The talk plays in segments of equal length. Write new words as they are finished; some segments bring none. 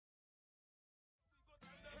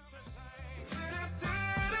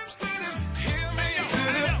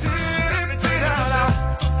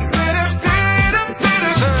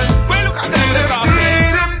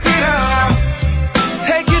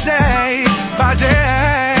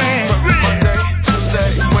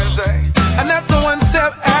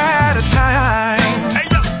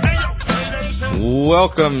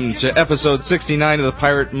welcome to episode 69 of the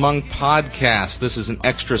Pirate Monk Podcast. This is an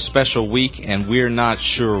extra special week, and we're not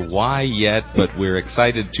sure why yet, but we're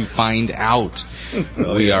excited to find out.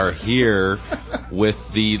 We are here with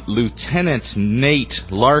the Lieutenant Nate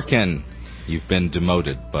Larkin. You've been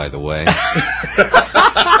demoted, by the way.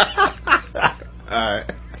 All right.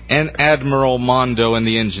 And Admiral Mondo in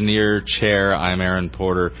the engineer chair. I'm Aaron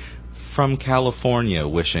Porter from California,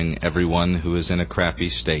 wishing everyone who is in a crappy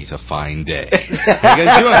state a fine day. How you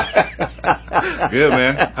guys doing? Good,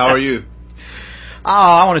 man. How are you? Oh,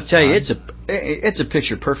 I want to tell you, it's a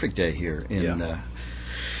picture-perfect day here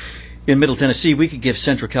in Middle Tennessee. We could give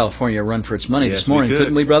Central California a run for its money this morning,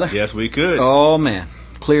 couldn't we, brother? Yes, we could. Oh, man.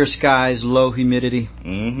 Clear skies, low humidity.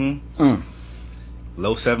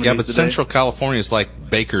 Low 70s Yeah, but today. Central California is like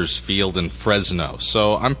Bakersfield and Fresno,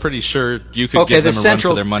 so I'm pretty sure you could give them a run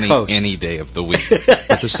for their money Coast. any day of the week.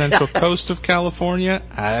 But the Central Coast of California,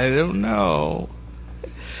 I don't know.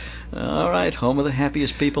 All right, home of the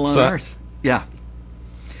happiest people on earth. Yeah.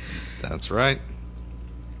 That's right.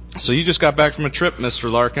 So you just got back from a trip, Mr.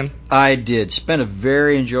 Larkin. I did. Spent a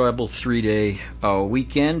very enjoyable 3-day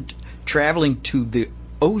weekend traveling to the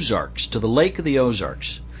Ozarks, to the Lake of the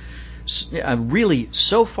Ozarks. Really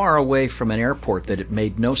so far away from an airport that it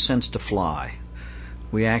made no sense to fly.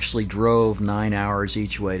 We actually drove 9 hours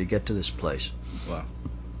each way to get to this place. Wow.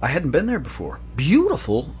 I hadn't been there before.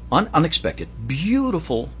 Beautiful, unexpected,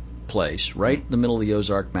 beautiful place right in the middle of the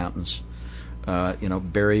Ozark Mountains,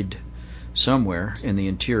 buried somewhere in the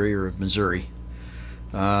interior of Missouri.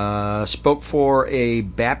 Spoke for a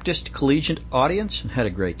Baptist collegiate audience and had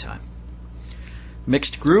a great time.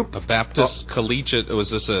 Mixed group. A Baptist collegiate,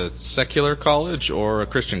 was this a secular college or a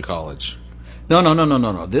Christian college?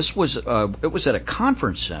 No. This was, it was at a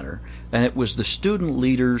conference center, and it was the student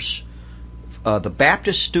leaders, the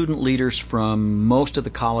Baptist student leaders from most of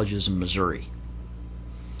the colleges in Missouri.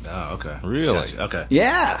 Oh, okay. Really? Gotcha. Okay.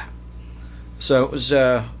 Yeah. So it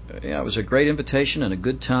was a great invitation and a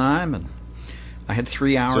good time, and I had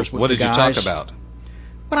 3 hours So with what the did guys. you talk about?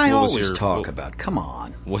 What I What was always your- talk what- about. Come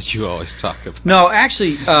on. What you always talk about? No,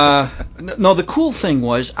 actually, no. The cool thing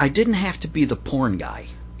was I didn't have to be the porn guy.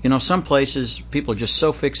 You know, some places people are just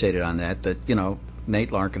so fixated on that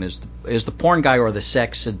Nate Larkin is the porn guy or the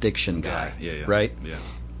sex addiction guy. Yeah. Right? Yeah.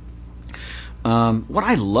 What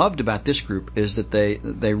I loved about this group is that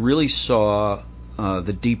they really saw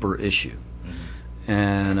the deeper issue,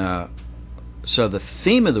 and so the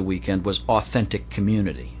theme of the weekend was authentic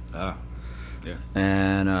community. Yeah.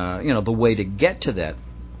 And, the way to get to that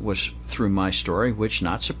was through my story, which,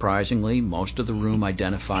 not surprisingly, most of the room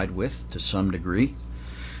identified with to some degree.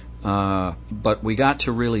 But we got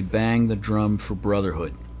to really bang the drum for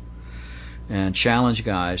brotherhood and challenge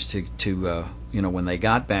guys to when they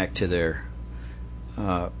got back to their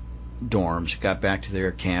dorms, got back to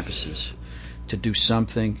their campuses, to do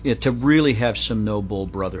something, to really have some no-bull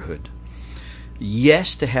brotherhood.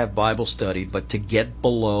 Yes, to have Bible study, but to get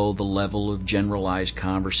below the level of generalized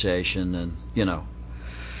conversation and,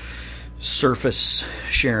 surface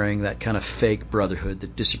sharing, that kind of fake brotherhood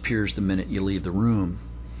that disappears the minute you leave the room.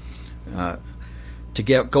 To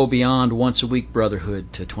go beyond once-a-week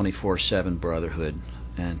brotherhood to 24/7 brotherhood,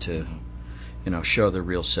 and to, show their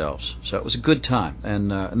real selves. So it was a good time, and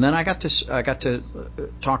then I got to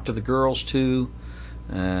talk to the girls too,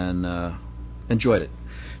 and enjoyed it.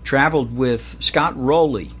 Traveled with Scott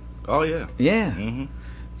Rowley. Oh, yeah. Yeah.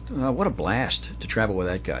 Mm-hmm. What a blast to travel with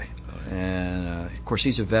that guy. And, of course,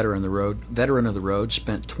 he's a veteran of the road,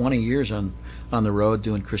 spent 20 years on the road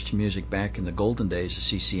doing Christian music back in the golden days of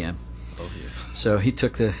CCM. Oh, yeah. So he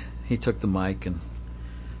took the mic and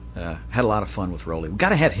had a lot of fun with Rowley. We've got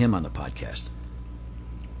to have him on the podcast.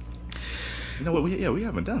 You know what? We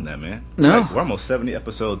haven't done that, man. No. We're almost 70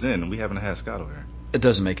 episodes in, and we haven't had Scott over here. It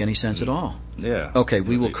doesn't make any sense at all. Yeah. Okay,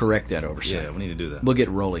 we will correct that oversight. Yeah, we need to do that. We'll get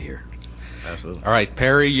Rowley here. Absolutely. All right,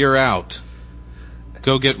 Perry, you're out.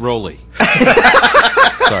 Go get Rolly.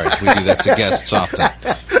 Sorry, we do that to guests often.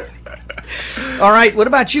 All right, what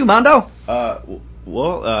about you, Mondo?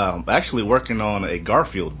 I'm actually working on a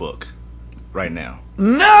Garfield book right now.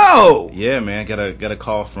 No! Yeah, man. Got a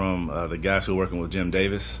call from the guys who are working with Jim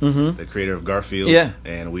Davis, the creator of Garfield. Yeah.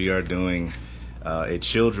 And we are doing a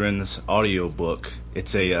children's audio book.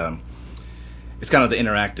 It's it's kind of the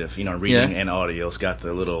interactive, reading and audio. It's got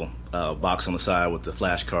the little box on the side with the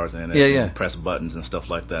flashcards in it. Yeah. And press buttons and stuff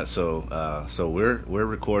like that. So we're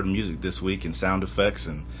recording music this week and sound effects,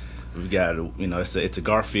 and we've got it's a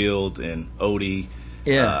Garfield and Odie.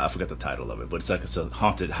 Yeah. I forgot the title of it, but it's a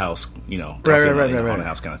haunted house, Right. haunted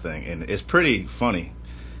house kind of thing, and it's pretty funny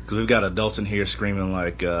because we've got adults in here screaming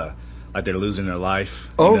like like they're losing their life.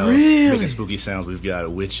 Oh, really? Making spooky sounds. We've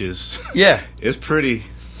got witches. Yeah. It's pretty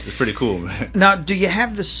cool, man. Now, do you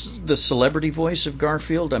have the celebrity voice of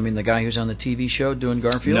Garfield? I mean, the guy who's on the TV show doing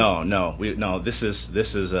Garfield? No. This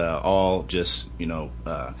is all just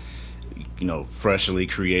freshly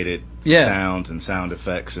created sounds and sound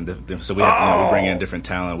effects, and so we have, we bring in different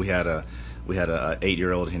talent. We had a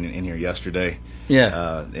 8-year-old in here yesterday.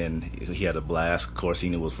 Yeah. And he had a blast. Of course, he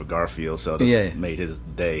knew it was for Garfield, so it made his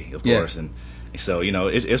day, of course. And so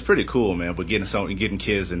it's pretty cool, man. But getting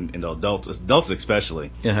kids and adults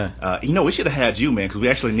especially. We should have had you, man, because we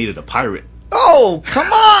actually needed a pirate. Oh,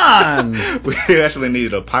 come on! We actually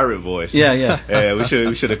needed a pirate voice. Yeah, we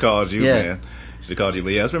should have called you, man. Should have called you, but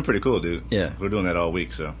yeah, it's been pretty cool, dude. Yeah, we're doing that all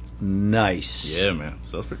week, so nice. Yeah, man.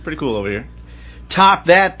 So it's pretty cool over here. Top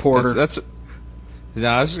that, Porter.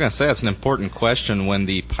 I was just going to say, that's an important question. When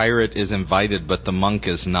the pirate is invited but the monk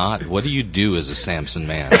is not, what do you do as a Samson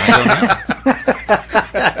man? I don't know.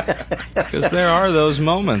 Because there are those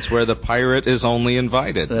moments where the pirate is only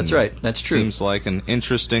invited. That's right. That's true. Seems like an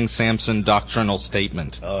interesting Samson doctrinal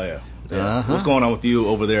statement. Oh, yeah. What's going on with you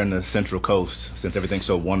over there in the Central Coast, since everything's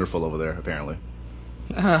so wonderful over there, apparently?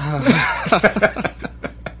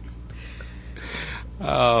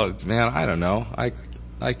 Oh, man, I don't know.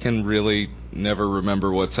 I can really never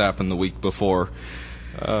remember what's happened the week before,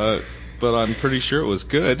 but I'm pretty sure it was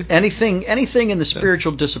good. Anything in the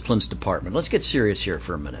spiritual disciplines department? Let's get serious here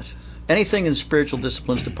for a minute. Anything in the spiritual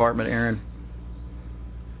disciplines department, Aaron?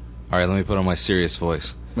 All right, let me put on my serious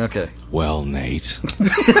voice. Okay. Well, Nate,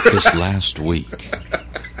 this last week.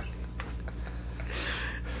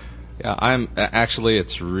 Yeah,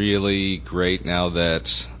 it's really great now that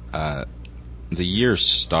the year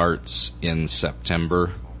starts in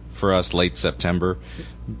September for us, late September,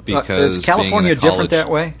 because is California different that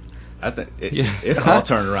way? I think it's all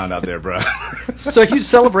turned around out there, bro. So you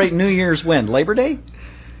celebrate New Year's when? Labor Day?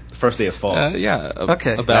 The first day of fall.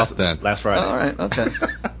 Okay. About that. Last Friday. All right. Okay.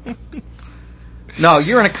 No,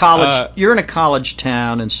 you're in a college. You're in a college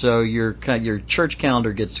town, and so your church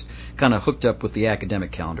calendar gets kind of hooked up with the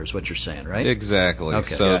academic calendar. Is what you're saying, right? Exactly.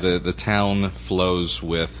 Okay. So the town flows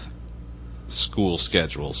with school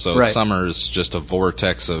schedule. So summer's just a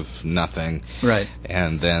vortex of nothing. Right.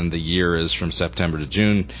 And then the year is from September to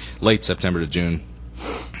June, late September to June.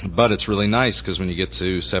 But it's really nice because when you get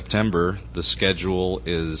to September, the schedule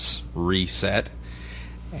is reset.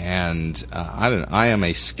 And I am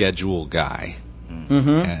a schedule guy.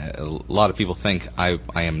 Mm-hmm. A lot of people think I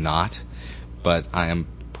am not, but I am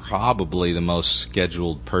probably the most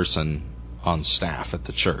scheduled person on staff at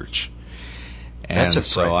the church. And that's a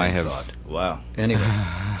frightening thought. Wow. Anyway.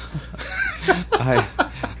 I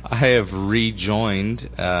have rejoined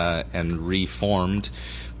and reformed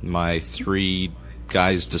my 3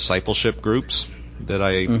 guys' discipleship groups that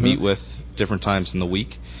I meet with different times in the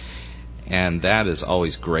week. And that is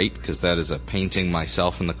always great because that is a painting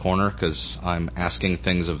myself in the corner because I'm asking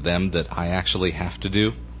things of them that I actually have to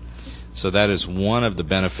do. So that is one of the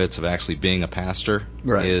benefits of actually being a pastor.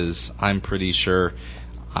 Right. Is I'm pretty sure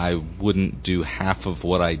I wouldn't do half of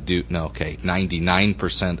what I do.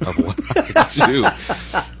 99% of what I do.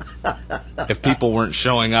 If people weren't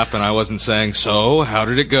showing up and I wasn't saying, so how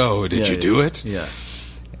did it go? Did you do it? Yeah.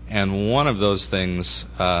 And one of those things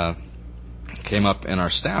came up in our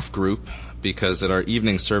staff group because at our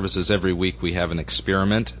evening services every week we have an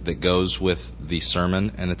experiment that goes with the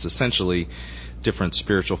sermon, and it's essentially different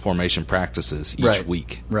spiritual formation practices each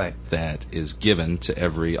week that is given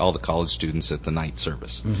to all the college students at the night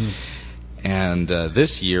service. And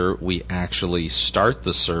this year we actually start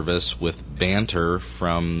the service with banter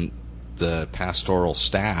from the pastoral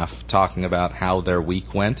staff talking about how their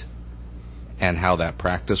week went and how that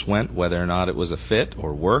practice went, whether or not it was a fit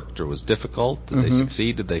or worked or was difficult. Did they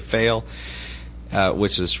succeed? Did they fail?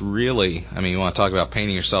 Which is really, you want to talk about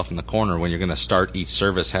painting yourself in the corner when you're going to start each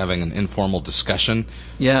service having an informal discussion.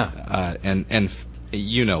 Yeah. And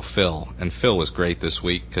Phil. And Phil was great this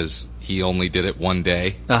week because he only did it one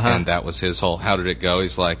day. And that was his whole, how did it go?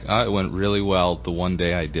 He's like, it went really well the one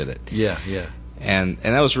day I did it. Yeah. And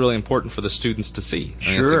that was really important for the students to see.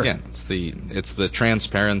 Sure. It's the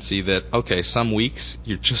transparency that, okay, some weeks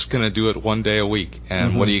you're just going to do it one day a week,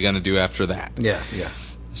 and what are you going to do after that? Yeah.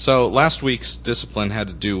 So last week's discipline had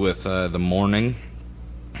to do with the morning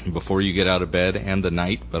before you get out of bed and the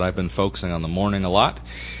night, but I've been focusing on the morning a lot.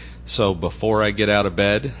 So before I get out of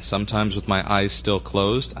bed, sometimes with my eyes still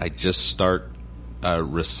closed, I just start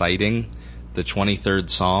reciting the 23rd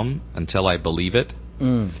Psalm until I believe it.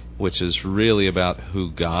 Which is really about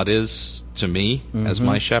who God is to me as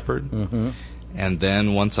my shepherd. And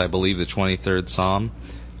then once I believe the 23rd Psalm,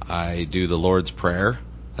 I do the Lord's Prayer,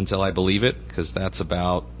 until I believe it, because that's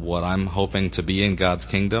about what I'm hoping to be in God's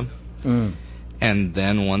kingdom. And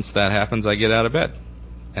then once that happens, I get out of bed.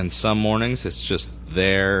 And some mornings it's just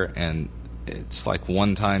there, and it's like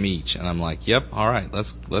one time each, and I'm like, yep, all right,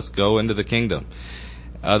 let's go into the kingdom.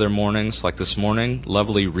 Other mornings, like this morning,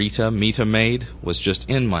 lovely Rita Maid was just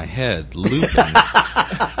in my head, looping.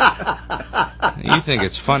 You think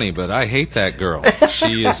it's funny, but I hate that girl.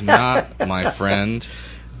 She is not my friend.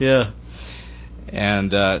 Yeah.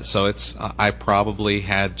 And so I probably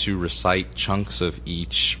had to recite chunks of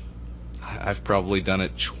each. I've probably done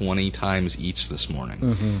it 20 times each this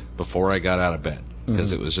morning before I got out of bed,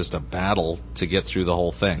 because it was just a battle to get through the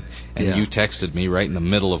whole thing. And you texted me right in the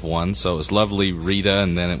middle of one, so it was lovely Rita,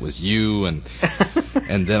 and then it was you, and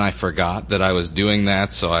and then I forgot that I was doing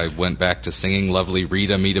that, so I went back to singing lovely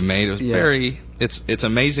Rita Maid. It was it's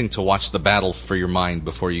amazing to watch the battle for your mind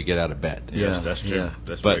before you get out of bed. Yes, that's true. Yeah.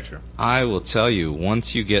 That's very true. I will tell you,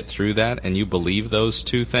 once you get through that and you believe those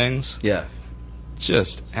two things,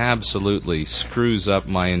 just absolutely screws up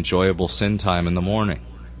my enjoyable sin time in the morning.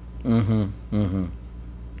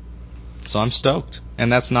 So I'm stoked.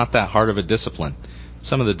 And that's not that hard of a discipline.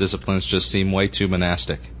 Some of the disciplines just seem way too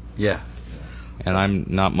monastic. Yeah. And I'm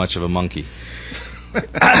not much of a monkey.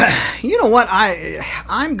 You know what?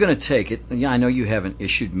 I'm going to take it. Yeah, I know you haven't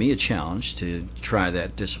issued me a challenge to try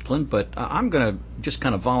that discipline, but I'm going to just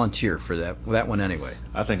kind of volunteer for that one anyway.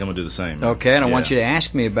 I think I'm going to do the same. Okay, and I want you to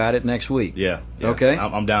ask me about it next week. Yeah. Okay?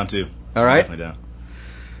 I'm down too. All right. I'm definitely down.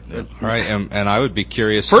 Yeah. All right, and I would be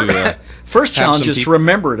curious First challenge is to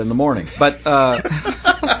remember it in the morning. But,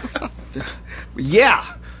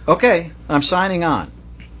 yeah. Okay, I'm signing on.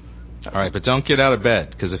 All right, but don't get out of bed,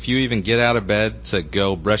 because if you even get out of bed to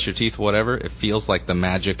go brush your teeth, whatever, it feels like the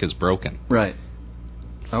magic is broken. Right.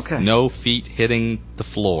 Okay. No feet hitting the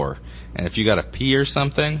floor. And if you got to pee or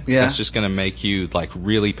something, that's just going to make you like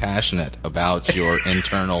really passionate about your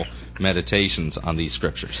internal meditations on these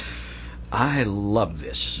scriptures. I love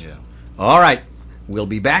this. Yeah. All right. We'll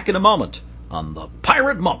be back in a moment on the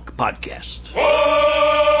Pirate Monk Podcast.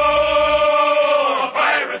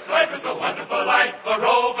 Pirate's life is a wonderful life, a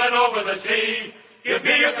roving over the sea. Give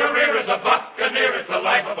me a career as a buccaneer, it's the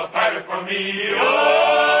life of a pirate for me.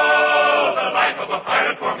 Oh, the life of a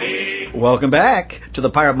pirate for me. Welcome back to the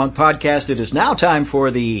Pirate Monk Podcast. It is now time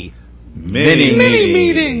for the mini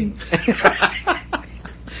meeting.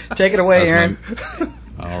 Take it away, Aaron.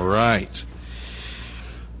 All right.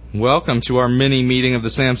 Welcome to our mini meeting of the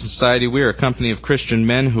Samson Society. We are a company of Christian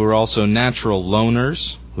men who are also natural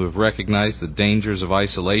loners, who have recognized the dangers of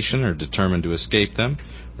isolation or determined to escape them.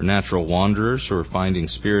 We're natural wanderers who are finding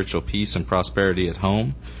spiritual peace and prosperity at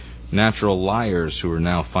home. Natural liars who are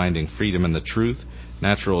now finding freedom in the truth.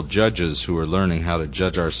 Natural judges who are learning how to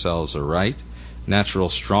judge ourselves aright. Natural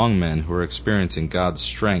strong men who are experiencing God's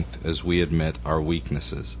strength as we admit our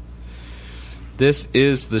weaknesses. This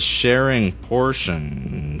is the sharing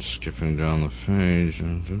portion. Skipping down the page.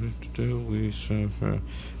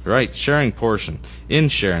 Right, sharing portion. In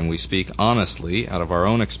sharing, we speak honestly out of our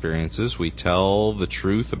own experiences. We tell the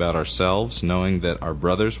truth about ourselves, knowing that our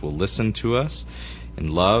brothers will listen to us in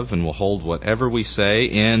love and will hold whatever we say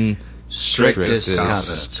in strictest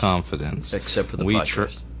confidence. Except for the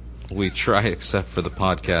podcast. We try, except for the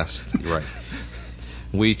podcast. Right.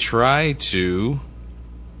 We try to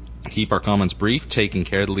keep our comments brief, taking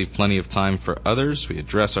care to leave plenty of time for others. We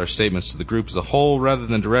address our statements to the group as a whole rather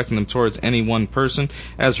than directing them towards any one person.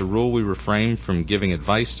 As a rule, we refrain from giving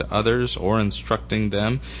advice to others or instructing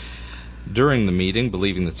them during the meeting,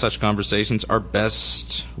 believing that such conversations are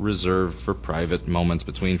best reserved for private moments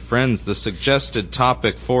between friends. The suggested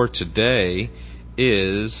topic for today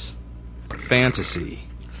is fantasy.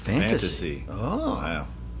 Fantasy. Oh. Wow.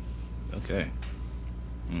 Okay.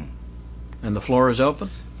 And the floor is open?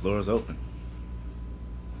 Floor is open.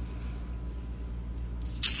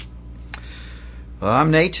 I'm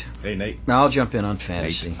Nate. Hey, Nate. Now I'll jump in on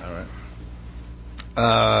fantasy. Nate.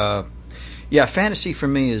 All right. Fantasy for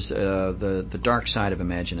me is the dark side of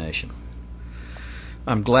imagination.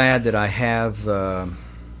 I'm glad that I have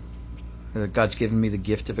that God's given me the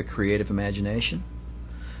gift of a creative imagination.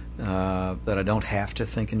 That I don't have to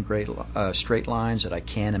think in straight lines. That I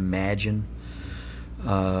can imagine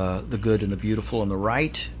the good and the beautiful and the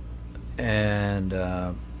right, and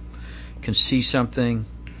can see something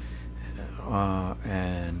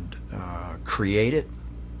and create it.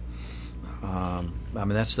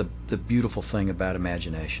 That's the beautiful thing about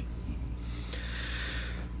imagination.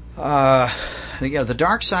 The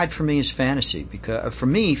dark side for me is fantasy, because for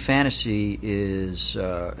me fantasy has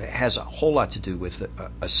a whole lot to do with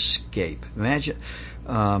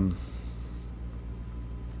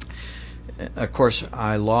of course,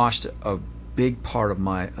 I lost a big part of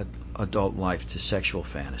my adult life to sexual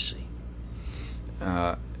fantasy,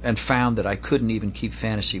 and found that I couldn't even keep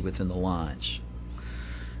fantasy within the lines.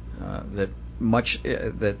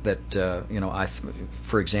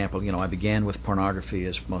 For example, I began with pornography,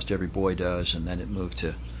 as most every boy does, and then it moved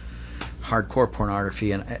to hardcore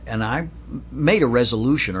pornography, and I made a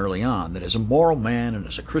resolution early on that as a moral man and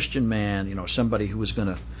as a Christian man, somebody who was going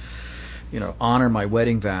to, honor my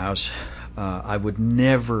wedding vows, I would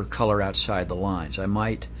never color outside the lines. I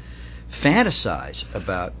might fantasize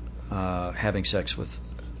about having sex with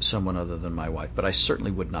someone other than my wife, but I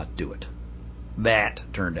certainly would not do it. That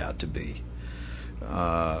turned out to be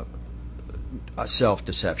a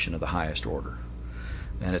self-deception of the highest order,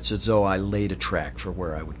 and it's as though I laid a track for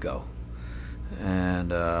where I would go.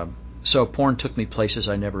 And so porn took me places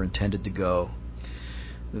I never intended to go.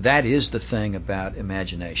 That is the thing about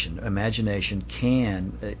imagination. Imagination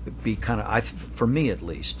can be kind of, for me at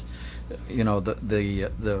least,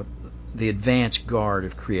 the advance guard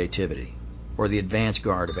of creativity, or the advance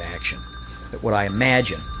guard of action. That what I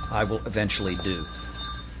imagine, I will eventually do.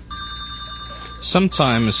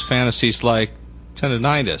 Sometimes fantasy's like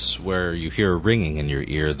tendinitis, where you hear a ringing in your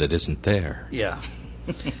ear that isn't there. Yeah.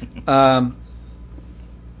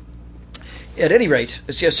 At any rate,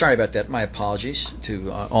 sorry about that. My apologies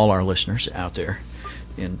to all our listeners out there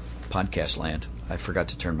in podcast land. I forgot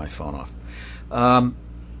to turn my phone off.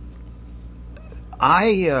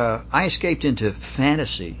 I escaped into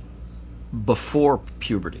fantasy before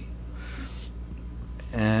puberty,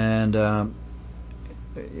 and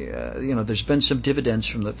there's been some dividends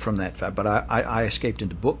from that fact. But I escaped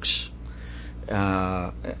into books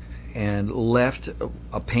and left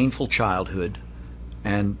a painful childhood.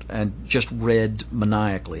 And just read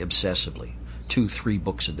maniacally, obsessively, 2-3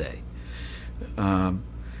 books a day, and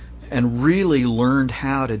really learned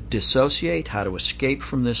how to dissociate, how to escape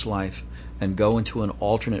from this life, and go into an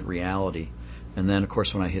alternate reality. And then, of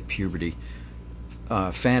course, when I hit puberty,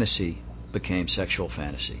 fantasy became sexual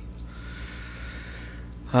fantasy.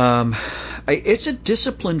 It's a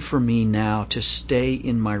discipline for me now to stay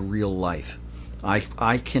in my real life.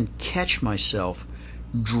 I can catch myself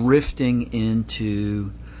drifting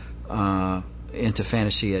into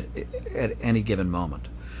fantasy at any given moment.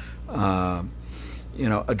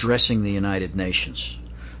 Addressing the United Nations,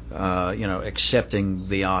 accepting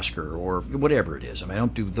the Oscar or whatever it is. I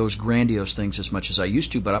don't do those grandiose things as much as I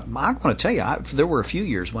used to, but I want to tell you, there were a few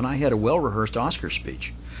years when I had a well-rehearsed Oscar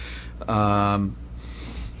speech.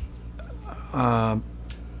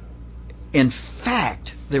 In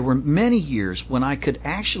fact, there were many years when I could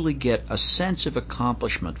actually get a sense of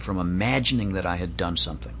accomplishment from imagining that I had done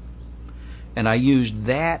something. And I used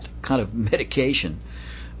that kind of medication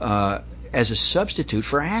as a substitute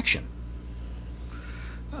for action.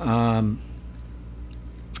 And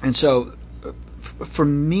so, for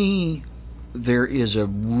me, there is a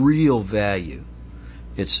real value.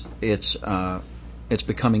 It's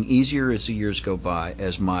becoming easier as the years go by,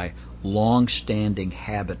 as my long-standing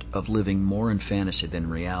habit of living more in fantasy than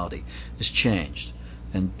reality has changed.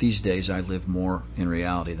 And these days I live more in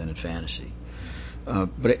reality than in fantasy.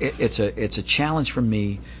 But it's a challenge for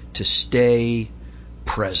me to stay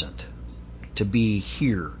present, to be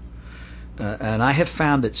here. And I have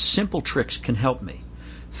found that simple tricks can help me.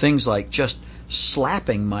 Things like just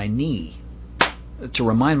slapping my knee to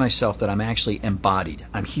remind myself that I'm actually embodied.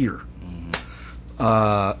 I'm here.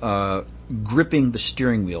 Gripping the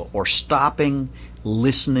steering wheel, or stopping,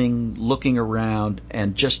 listening, looking around,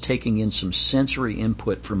 and just taking in some sensory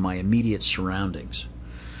input from my immediate surroundings.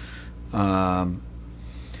 Tuning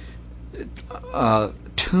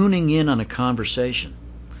in on a conversation.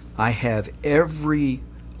 I have every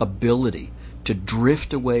ability to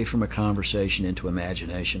drift away from a conversation into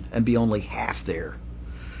imagination and be only half there.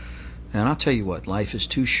 And I'll tell you what, life is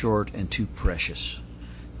too short and too precious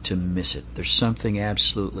to miss it. There's something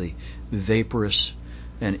absolutely vaporous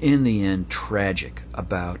and, in the end, tragic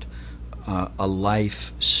about a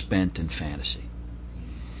life spent in fantasy.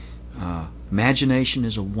 Imagination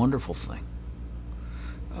is a wonderful thing,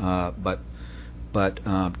 but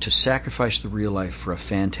to sacrifice the real life for a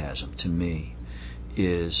phantasm, to me,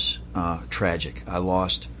 is tragic. I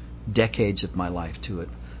lost decades of my life to it.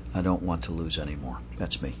 I don't want to lose any more.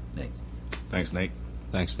 That's me, Nate. Thanks, Nate.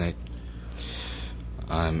 Thanks, Nate.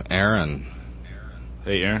 I'm Aaron.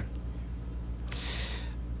 Hey, Aaron.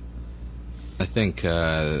 I think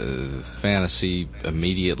fantasy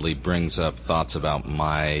immediately brings up thoughts about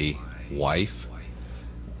my wife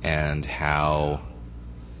and how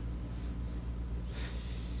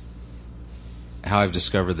I've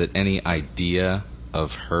discovered that any idea of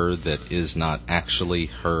her that is not actually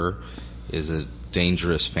her is a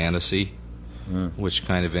dangerous fantasy, which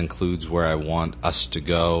kind of includes where I want us to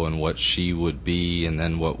go and what she would be and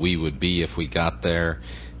then what we would be if we got there.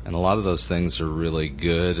 And a lot of those things are really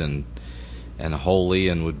good and holy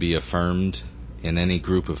and would be affirmed in any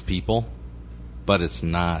group of people, but it's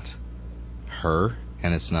not her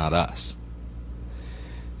and it's not us.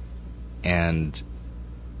 And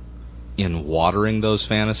in watering those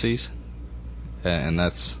fantasies, and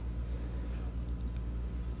that's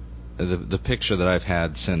the picture that I've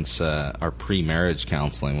had since our pre-marriage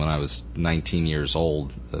counseling when I was 19 years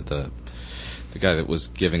old. The guy that was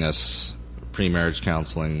giving us pre-marriage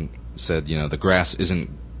counseling said, the grass isn't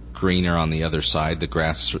greener on the other side. The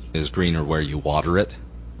grass is greener where you water it.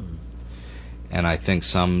 And I think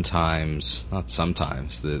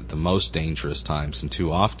the most dangerous times, and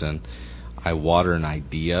too often, I water an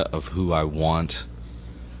idea of who I want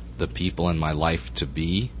the people in my life to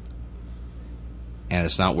be, and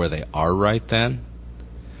it's not where they are right then.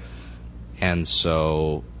 And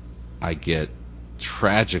so I get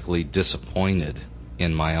tragically disappointed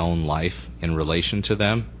in my own life in relation to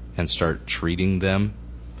them and start treating them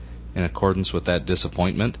in accordance with that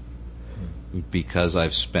disappointment, because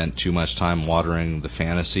I've spent too much time watering the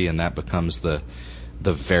fantasy, and that becomes the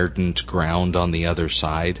verdant ground on the other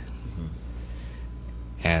side.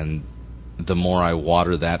 And the more I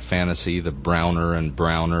water that fantasy, the browner and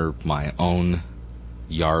browner my own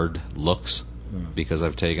yard looks, because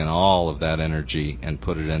I've taken all of that energy and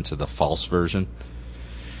put it into the false version.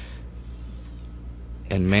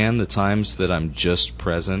 And man, the times that I'm just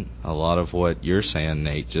present, a lot of what you're saying,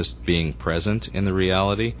 Nate, just being present in the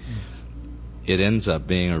reality, it ends up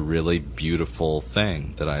being a really beautiful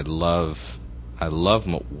thing that I love. I love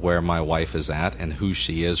where my wife is at and who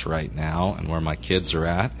she is right now, and where my kids are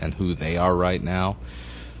at and who they are right now.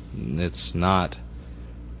 It's not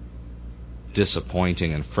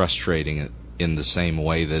disappointing and frustrating in the same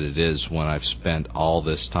way that it is when I've spent all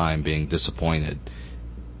this time being disappointed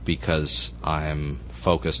because I'm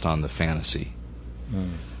focused on the fantasy.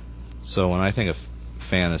 So when I think of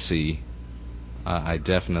fantasy, I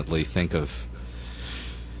definitely think of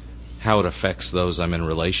how it affects those I'm in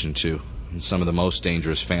relation to. And some of the most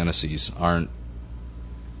dangerous fantasies aren't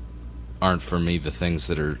for me the things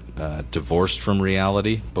that are divorced from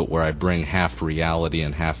reality, but where I bring half reality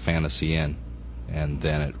and half fantasy in, and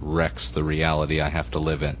then it wrecks the reality I have to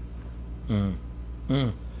live in.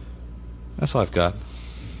 That's all I've got.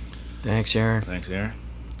 Thanks, Aaron.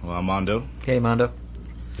 Well, I'm Mondo. Hey, Mondo.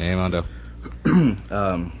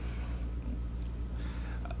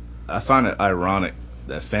 I find it ironic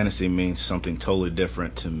that fantasy means something totally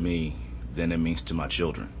different to me than it means to my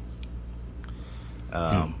children.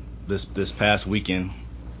 This past weekend,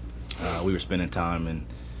 we were spending time and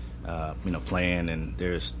playing, and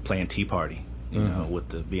there's playing Tea Party, with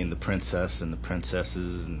being the princess and the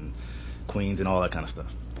princesses and queens and all that kind of stuff.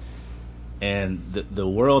 And the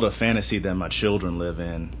world of fantasy that my children live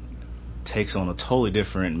in takes on a totally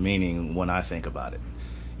different meaning when I think about it.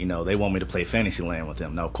 They want me to play Fantasyland with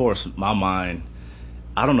them. Now, of course, my mind,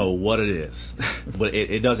 I don't know what it is, but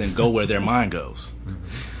it doesn't go where their mind goes.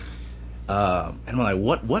 And I'm like,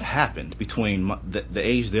 what happened between the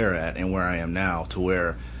age they're at and where I am now, to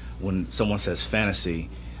where when someone says fantasy,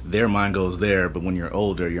 their mind goes there, but when you're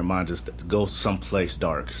older, your mind just goes someplace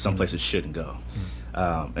dark, someplace it shouldn't go.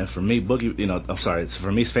 And for me, for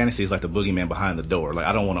me, fantasy is like the boogeyman behind the door. Like,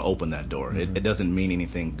 I don't want to open that door. It doesn't mean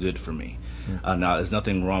anything good for me. Now, there's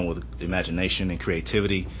nothing wrong with imagination and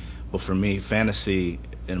creativity, but for me, fantasy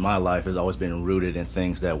in my life has always been rooted in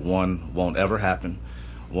things that, one, won't ever happen,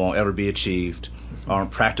 won't ever be achieved,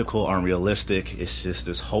 aren't practical, aren't realistic. It's just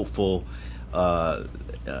this hopeful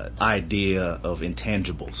idea of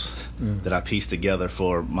intangibles that I piece together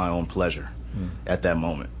for my own pleasure at that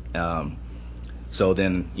moment. So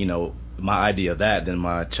then, my idea of that, then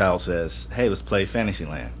my child says, hey, let's play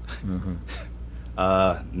Fantasyland.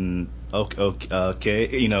 Okay,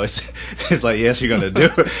 it's like, yes, you're gonna do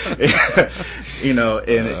it.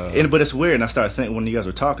 But it's weird. And I started thinking, when you guys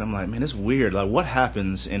were talking, I'm like, man, it's weird. Like, what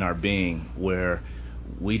happens in our being where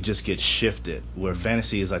we just get shifted, where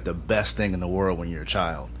fantasy is like the best thing in the world when you're a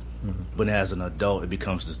child, but as an adult, it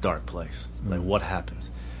becomes this dark place. Like, what happens?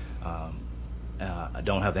 I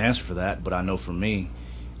don't have the answer for that, but I know for me,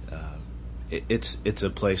 it's a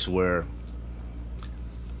place where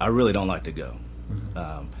I really don't like to go.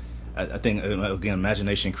 I think, again,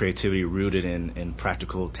 imagination and creativity rooted in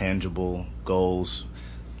practical, tangible goals,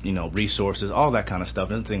 resources, all that kind of stuff.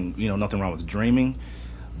 Nothing wrong with dreaming,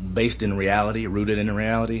 based in reality, rooted in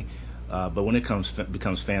reality. But when it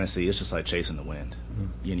becomes fantasy, it's just like chasing the wind.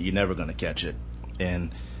 You're never going to catch it.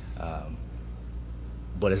 And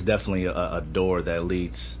but it's definitely a door that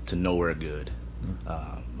leads to nowhere good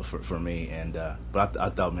for me. And but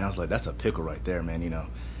I thought, man, I was like, that's a pickle right there, man.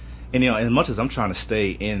 And as much as I'm trying to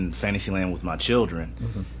stay in Fantasyland with my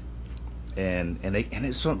children, and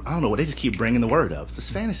it's I don't know, they just keep bringing the word up.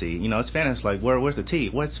 It's fantasy, it's fantasy. It's like where's the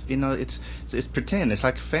tea? It's pretend. It's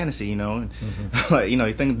like fantasy, like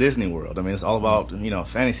you think of Disney World. I mean, it's all about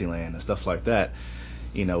Fantasyland and stuff like that.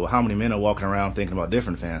 How many men are walking around thinking about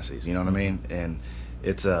different fantasies? You know what I mean? And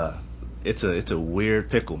it's a weird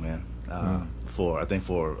pickle, man. I think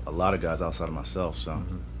for a lot of guys outside of myself. So,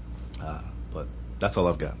 but that's all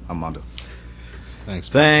I've got. I'm Mondo.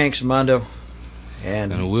 Thanks, Mondo.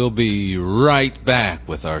 And we'll be right back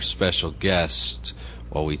with our special guest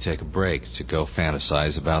while we take a break to go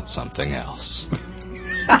fantasize about something else.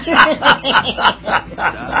 I've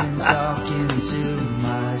been talking to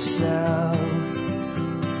myself.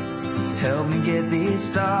 Help me get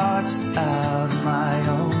these thoughts out of my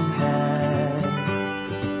own head.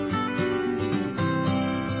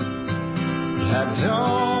 I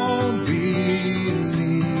don't believe.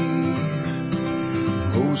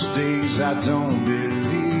 Most days I don't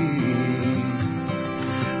believe.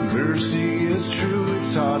 Mercy is true.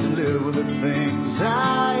 It's hard to live with the things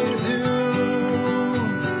I do.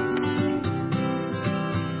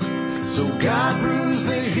 So God bruised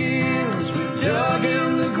the heels we dug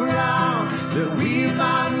in the ground, that we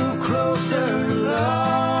might move closer to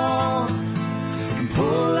love and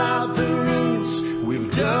pull out the roots we've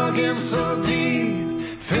dug in so deep.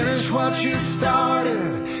 Finish what you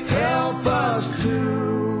started. Help us to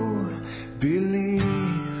believe.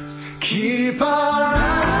 Keep our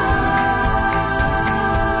eyes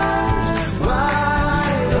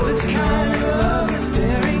wide open. This kind of love is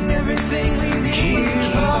daring everything we need.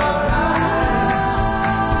 Keep our eyes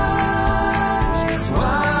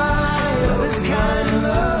wide open. This kind of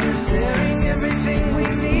love is daring everything we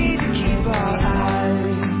need to keep our eyes.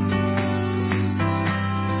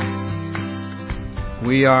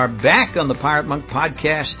 We are back on the Pirate Monk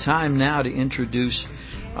Podcast. Time now to introduce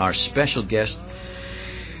our special guest.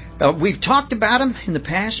 We've talked about him in the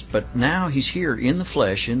past, but now he's here in the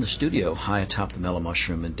flesh, in the studio, high atop the Mellow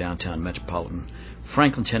Mushroom in downtown metropolitan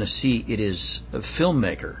Franklin, Tennessee. It is a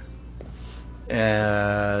filmmaker,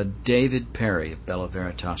 David Perry of Bella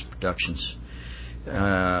Veritas Productions,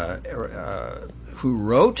 who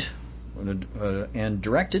wrote and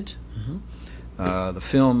directed the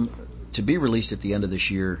film to be released at the end of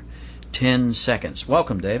this year, 10 Seconds.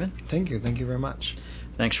 Welcome, David. Thank you. Thank you very much.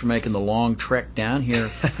 Thanks for making the long trek down here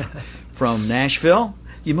from Nashville.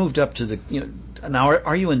 You moved up to the... now,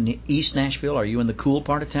 are you in East Nashville? Are you in the cool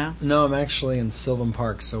part of town? No, I'm actually in Sylvan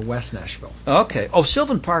Park, so West Nashville. Okay. Oh,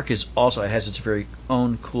 Sylvan Park has its very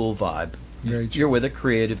own cool vibe. Very true. You're with a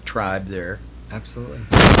creative tribe there. Absolutely.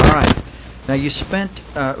 All right. Now, you spent...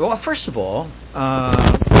 well, first of all,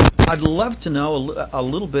 I'd love to know a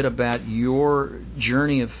little bit about your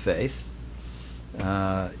journey of faith.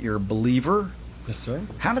 You're a believer. Yes, sir.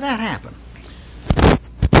 How did that happen?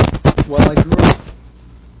 Well,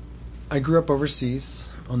 I grew up overseas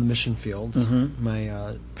on the mission fields. Mm-hmm.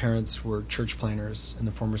 My parents were church planters in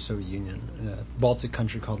the former Soviet Union, in a Baltic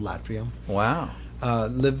country called Latvia. Wow.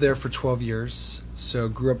 Lived there for 12 years, so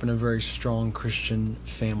grew up in a very strong Christian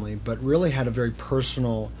family, but really had a very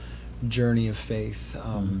personal journey of faith.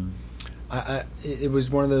 It was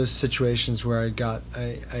one of those situations where I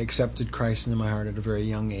accepted Christ into my heart at a very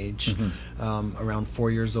young age, around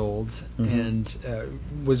 4 years old, and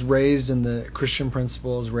was raised in the Christian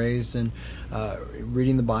principles, raised in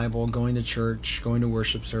reading the Bible, going to church, going to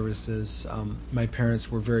worship services. My parents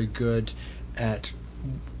were very good at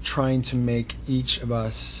trying to make each of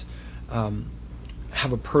us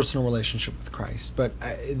have a personal relationship with Christ. But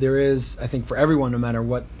there is, I think, for everyone, no matter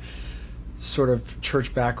what sort of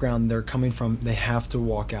church background they're coming from, they have to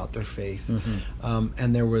walk out their faith.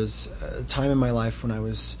 And there was a time in my life when I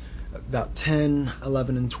was about 10,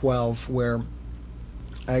 11, and 12 where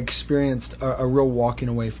I experienced a real walking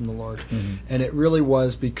away from the Lord. And it really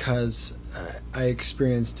was because I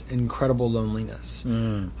experienced incredible loneliness.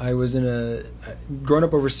 I was growing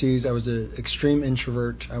up overseas, I was an extreme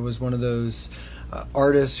introvert. I was one of those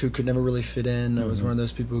artists who could never really fit in. I was one of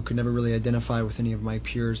those people who could never really identify with any of my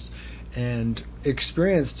peers, and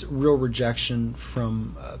experienced real rejection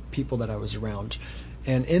from people that I was around,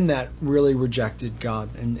 and in that really rejected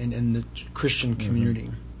God and the Christian community.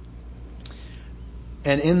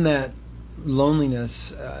 And in that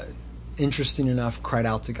loneliness, interesting enough, cried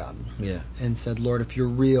out to God and said, Lord, if you're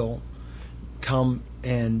real, come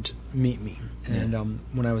and meet me. And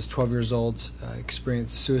when I was 12 years old, I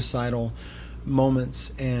experienced suicidal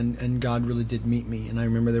moments, and God really did meet me. And I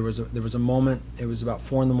remember there was a moment. It was about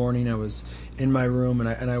 4 a.m. I was in my room,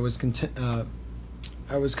 and I was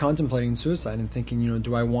contemplating suicide and thinking,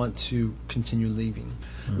 do I want to continue living?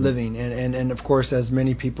 And of course, as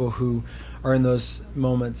many people who are in those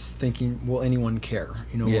moments thinking, will anyone care?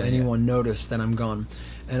 Will anyone notice that I'm gone?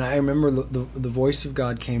 And I remember the voice of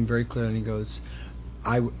God came very clearly, and He goes,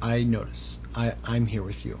 I notice. I'm here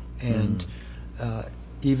with you. And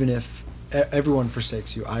even if everyone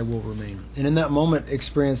forsakes you, I will remain. And in that moment,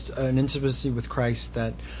 experienced an intimacy with Christ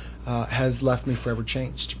that has left me forever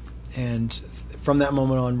changed. And from that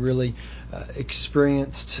moment on, really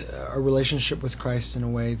experienced a relationship with Christ in a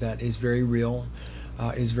way that is very real,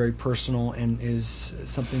 is very personal, and is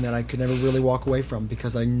something that I could never really walk away from,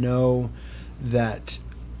 because I know that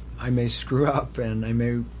I may screw up and I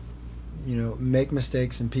may, make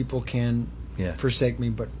mistakes, and people can forsake me,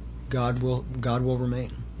 but God will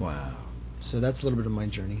remain. Wow. So that's a little bit of my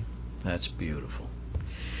journey. That's beautiful.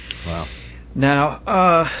 Wow. Now,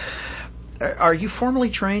 are you formally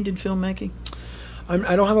trained in filmmaking?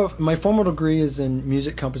 I don't have my formal degree is in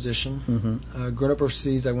music composition. Growing up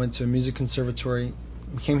overseas, I went to a music conservatory,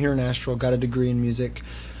 came here in Nashville, got a degree in music.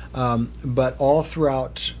 But all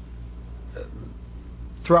throughout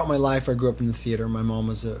my life, I grew up in the theater. My mom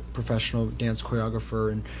was a professional dance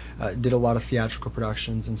choreographer and did a lot of theatrical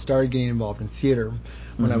productions, and started getting involved in theater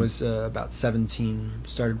when I was about 17.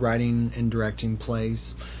 Started writing and directing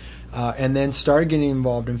plays, and then started getting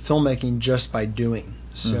involved in filmmaking just by doing.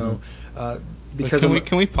 So, because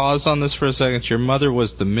can we pause on this for a second? Your mother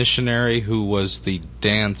was the missionary who was the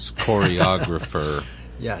dance choreographer.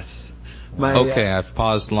 Yes. I've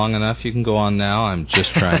paused long enough. You can go on now. I'm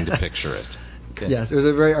just trying to picture it. Okay. Yes, it was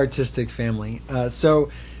a very artistic family. So,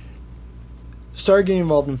 started getting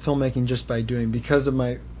involved in filmmaking just by doing, because of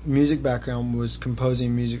my music background, was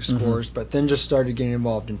composing music scores, but then just started getting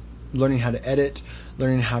involved in learning how to edit,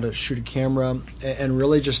 learning how to shoot a camera, and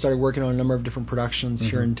really just started working on a number of different productions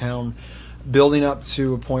here in town, building up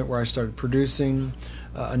to a point where I started producing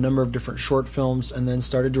a number of different short films, and then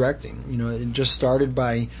started directing. It just started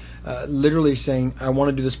by literally saying, I want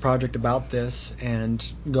to do this project about this, and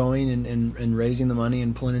going and raising the money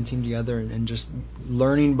and pulling a team together, and just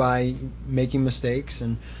learning by making mistakes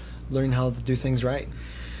and learning how to do things right.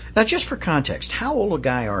 Now, just for context, how old a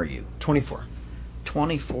guy are you? 24.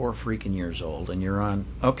 24 freaking years old, and you're on.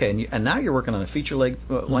 Okay, and now you're working on a feature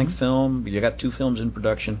length film. You got 2 films in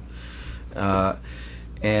production,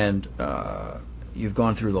 and you've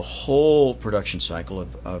gone through the whole production cycle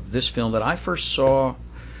of this film that I first saw.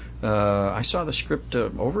 I saw the script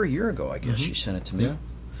over a year ago, I guess. You sent it to me,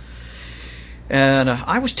 and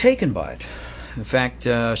I was taken by it. In fact,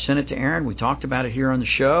 sent it to Aaron. We talked about it here on the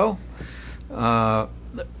show.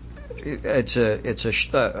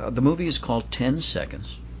 The movie is called 10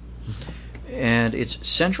 Seconds, and its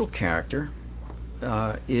central character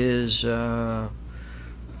is a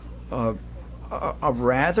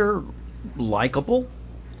rather likable,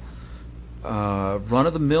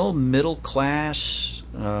 run-of-the-mill, middle-class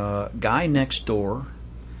guy next door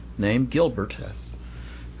named Gilbert,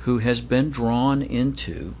 who has been drawn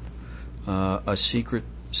into a secret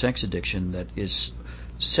sex addiction that is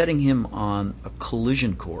setting him on a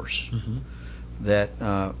collision course that,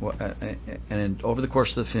 and over the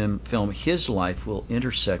course of the film, his life will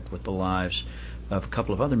intersect with the lives of a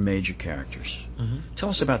couple of other major characters. Tell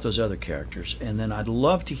us about those other characters, and then I'd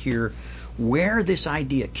love to hear where this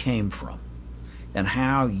idea came from and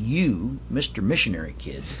how you, Mr. Missionary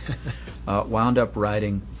Kid, wound up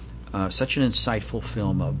writing such an insightful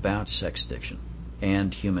film about sex addiction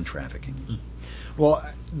and human trafficking. Well,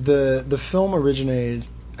 the film originated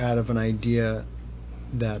out of an idea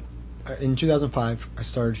that in 2005 I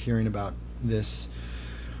started hearing about this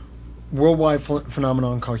worldwide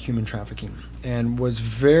phenomenon called human trafficking, and was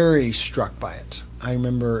very struck by it. I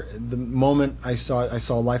remember the moment I saw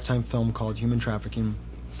a Lifetime film called Human Trafficking,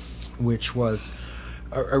 which was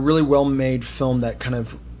a really well-made film that kind of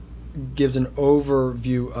gives an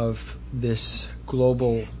overview of this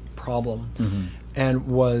global problem, and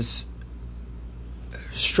was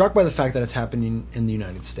struck by the fact that it's happening in the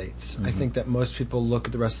United States. I think that most people look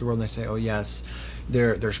at the rest of the world and they say, oh yes,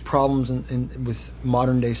 there's problems with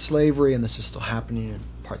modern day slavery, and this is still happening in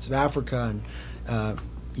parts of Africa and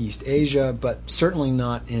East Asia, but certainly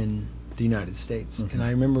not in the United States. And I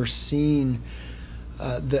remember seeing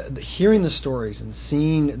hearing the stories and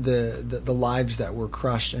seeing the lives that were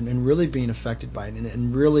crushed, and really being affected by it,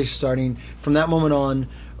 and really starting from that moment on,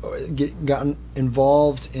 gotten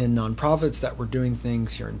involved in nonprofits that were doing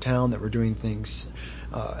things here in town, that were doing things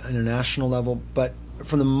at a national level. But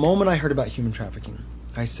from the moment I heard about human trafficking,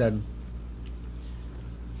 I said,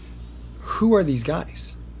 who are these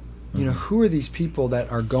guys? You know, who are these people that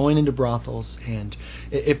are going into brothels? And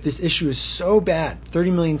if this issue is so bad,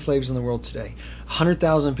 30 million slaves in the world today,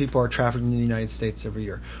 100,000 people are trafficked into the United States every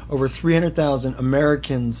year. Over 300,000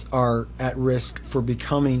 Americans are at risk for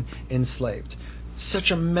becoming enslaved. Such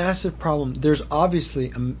a massive problem. There's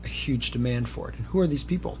obviously a huge demand for it. And who are these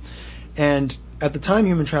people? And at the time,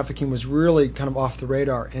 human trafficking was really kind of off the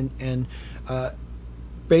radar. And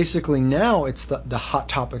basically now it's the hot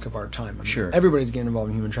topic of our time. I mean, sure. Everybody's getting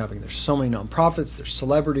involved in human trafficking. There's so many nonprofits, there's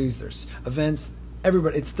celebrities, there's events.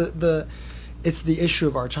 Everybody, it's the issue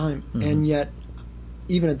of our time. And yet,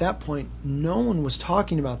 even at that point, no one was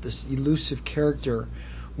talking about this elusive character,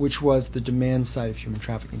 which was the demand side of human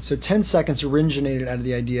trafficking. So 10 Seconds originated out of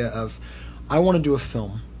the idea of, I want to do a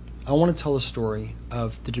film. I want to tell a story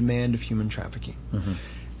of the demand of human trafficking.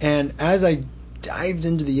 And as I dived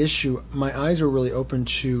into the issue, my eyes were really open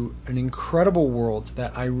to an incredible world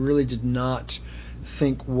that I really did not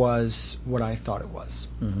think was what I thought it was.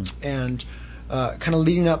 And kind of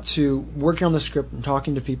leading up to working on the script and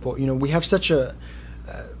talking to people, you know, we have such a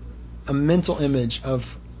mental image of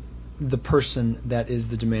the person that is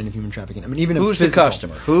the demand of human trafficking. I mean, even who's the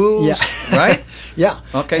customer? Who's right? Yeah.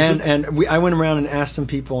 Okay. And I went around and asked some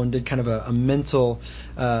people and did kind of a mental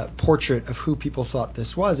portrait of who people thought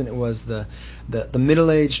this was, and it was the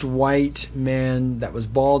middle-aged white man that was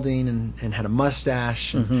balding and had a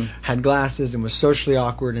mustache and had glasses and was socially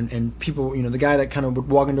awkward, and people, you know, the guy that kind of would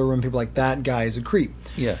walk into a room, people like, that guy is a creep.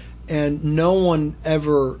 Yeah. And no one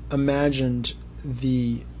ever imagined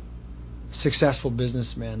the successful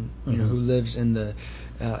businessman, you know, who lives in the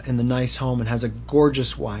nice home and has a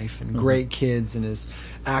gorgeous wife and great kids and is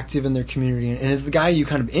active in their community and is the guy you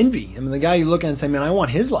kind of envy. I mean, the guy you look at and say, man, I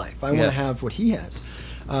want his life. I want to have what he has.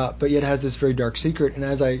 But yet has this very dark secret. And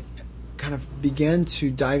as I kind of began to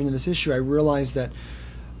dive into this issue, I realized that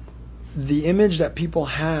the image that people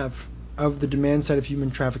have of the demand side of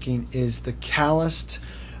human trafficking is the calloused,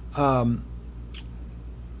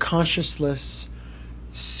 conscienceless,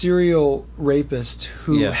 serial rapist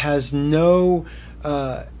who has no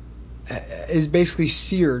is basically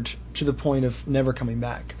seared to the point of never coming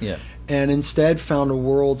back, and instead found a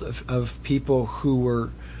world of people who were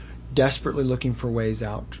desperately looking for ways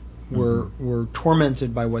out, were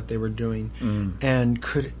tormented by what they were doing, and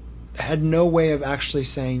had no way of actually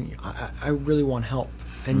saying, I really want help,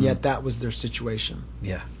 and yet that was their situation.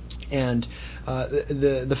 And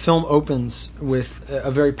the film opens with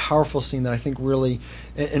a very powerful scene that I think really,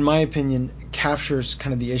 in my opinion, captures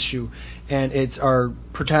kind of the issue. And it's our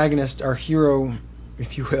protagonist, our hero,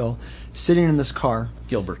 if you will, sitting in this car.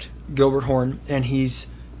 Gilbert Horn. And he's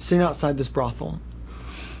sitting outside this brothel.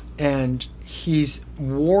 And he's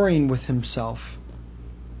warring with himself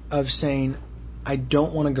of saying, I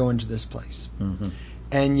don't want to go into this place.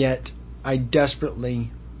 And yet I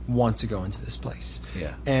desperately want to go into this place.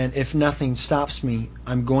 And if nothing stops me,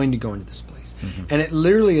 I'm going to go into this place. And it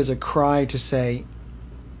literally is a cry to say,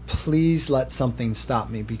 please let something stop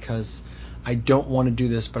me, because I don't want to do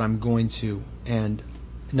this, but I'm going to, and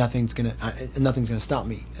nothing's going to stop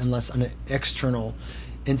me unless an external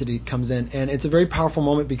entity comes in. And it's a very powerful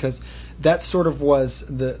moment, because that sort of was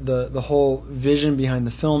the whole vision behind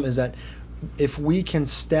the film, is that if we can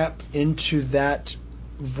step into that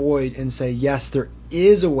void and say, yes, there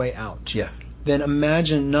is a way out, then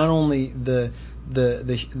imagine not only the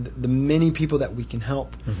many people that we can help,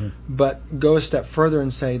 but go a step further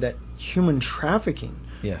and say that human trafficking,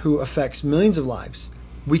 who affects millions of lives,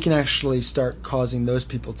 we can actually start causing those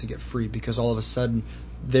people to get free, because all of a sudden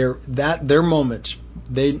their moment,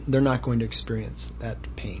 they're not going to experience that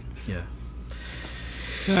pain.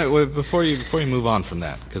 Before you move on from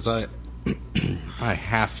that, because I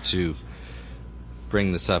have to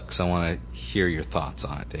bring this up because I want to hear your thoughts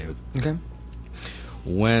on it, David. Okay.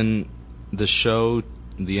 When the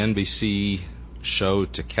NBC show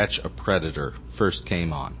To Catch a Predator first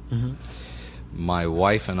came on, my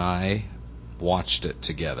wife and I watched it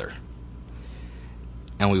together.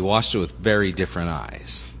 And we watched it with very different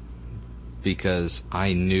eyes, because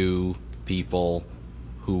I knew people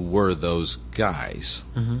who were those guys.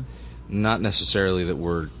 Not necessarily that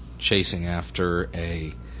we're chasing after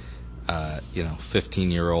a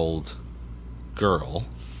 15-year-old girl,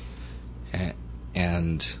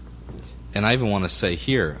 and I even want to say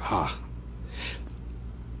here,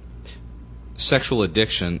 sexual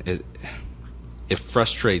addiction, it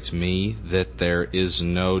frustrates me that there is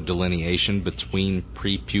no delineation between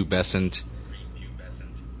prepubescent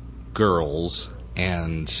girls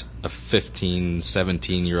and a 15,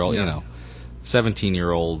 17-year-old,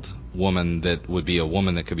 17-year-old woman that would be a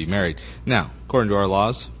woman that could be married. Now, according to our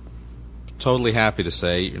laws, totally happy to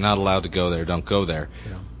say you're not allowed to go there, don't go there.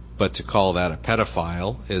 Yeah. But to call that a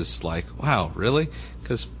pedophile is like, wow, really?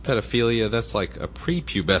 Because pedophilia, that's like a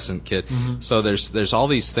prepubescent kid. Mm-hmm. So there's all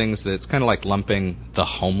these things that it's kind of like lumping the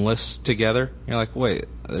homeless together. You're like, wait,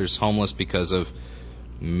 there's homeless because of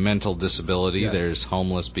mental disability. Yes. There's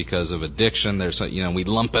homeless because of addiction. There's, we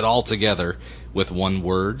lump it all together with one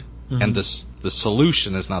word, and the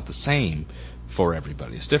solution is not the same for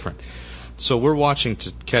everybody. It's different. So we're watching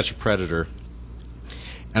To Catch a Predator,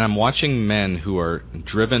 and I'm watching men who are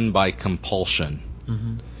driven by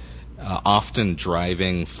compulsion, often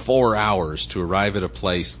driving 4 hours to arrive at a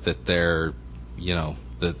place that they're,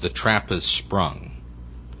 the trap is sprung.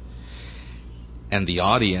 And the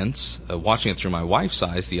audience, watching it through my wife's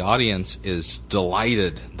eyes, the audience is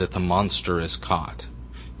delighted that the monster is caught.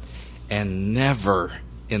 And never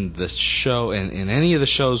in the show, in any of the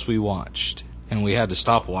shows we watched, and we had to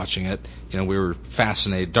stop watching it, we were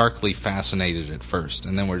fascinated, darkly fascinated at first,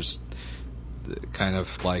 and then we're just kind of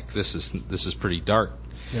like, this is pretty dark.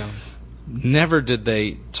 Yeah. Never did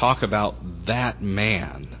they talk about that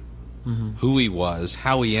man, who he was,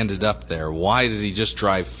 how he ended up there, why did he just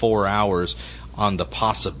drive 4 hours on the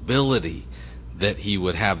possibility that he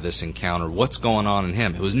would have this encounter, what's going on in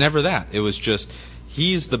him. It was never that. It was just,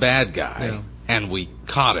 he's the bad guy, and we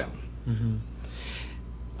caught him.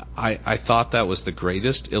 I thought that was the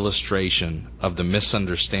greatest illustration of the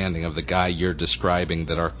misunderstanding of the guy you're describing,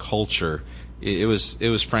 that our culture, it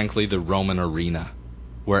was frankly the Roman arena,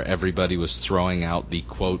 where everybody was throwing out the,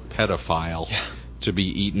 quote, pedophile to be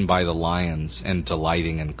eaten by the lions and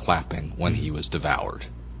delighting and clapping when he was devoured.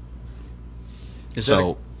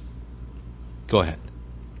 Go ahead.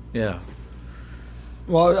 Yeah.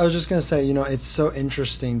 Well, I was just going to say, it's so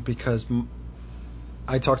interesting because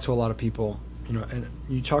I talk to a lot of people, and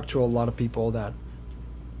you talk to a lot of people that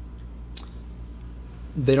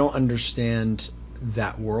they don't understand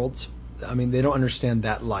that world. I mean, they don't understand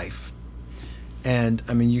that life. And,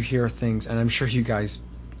 you hear things, and I'm sure you guys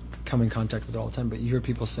come in contact with it all the time, but you hear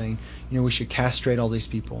people saying, we should castrate all these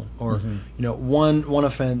people, or one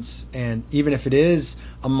offense, and even if it is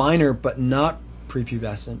a minor but not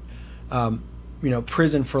prepubescent,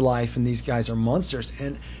 prison for life, and these guys are monsters.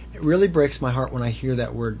 And it really breaks my heart when I hear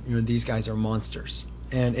that word, these guys are monsters.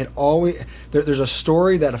 And it always, there's a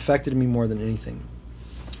story that affected me more than anything.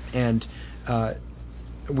 And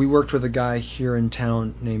we worked with a guy here in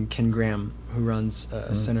town named Ken Graham, who runs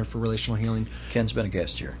a Center for Relational Healing. Ken's been a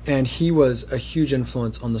guest here. And he was a huge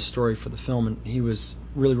influence on the story for the film, and he was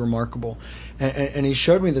really remarkable. And he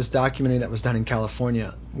showed me this documentary that was done in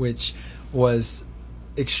California, which was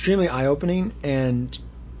extremely eye-opening, and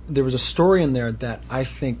there was a story in there that I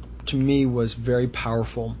think, to me, was very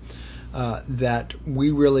powerful, that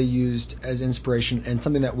we really used as inspiration, and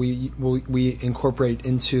something that we incorporate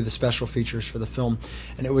into the special features for the film.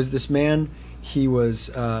 And it was this man. He was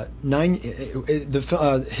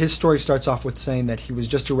his story starts off with saying that he was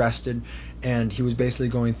just arrested, and he was basically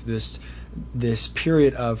going through this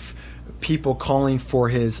period of people calling for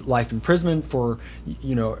his life imprisonment, for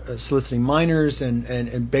soliciting minors,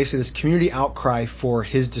 and basically this community outcry for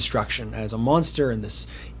his destruction as a monster and this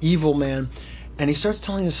evil man. And he starts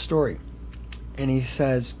telling his story, and he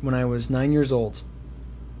says, when I was 9 years old,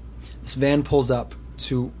 this van pulls up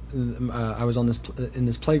to I was in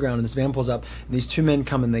this playground, and this van pulls up, and these two men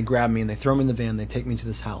come and they grab me and they throw me in the van, they take me to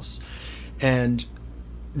this house, and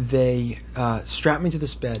they strap me to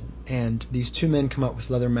this bed, and these two men come up with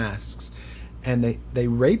leather masks, and they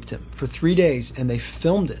raped him for 3 days, and they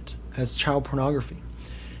filmed it as child pornography.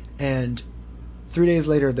 And 3 days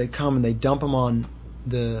later they come and they dump him on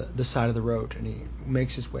the side of the road, and he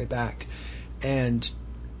makes his way back, and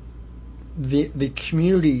the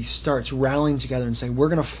community starts rallying together and saying, we're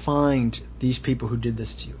going to find these people who did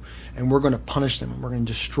this to you, and we're going to punish them, and we're going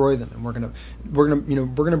to destroy them, and we're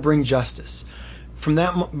going to bring justice. From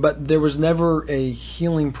that, but there was never a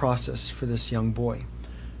healing process for this young boy.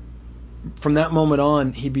 From that moment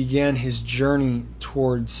on, he began his journey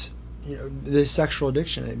towards this sexual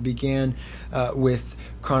addiction. It began with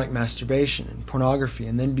chronic masturbation and pornography,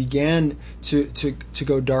 and then began to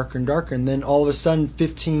go darker and darker. And then all of a sudden,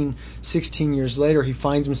 15, 16 years later, he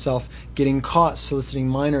finds himself getting caught soliciting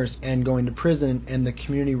minors and going to prison, and the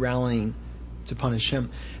community rallying to punish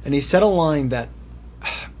him. And he said a line that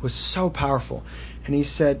was so powerful. And he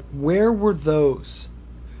said, where were those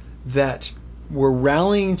that were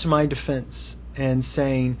rallying to my defense and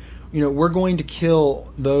saying, we're going to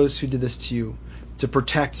kill those who did this to you, to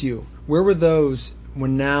protect you? Where were those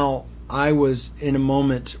when now I was in a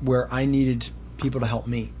moment where I needed people to help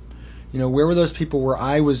me? Where were those people where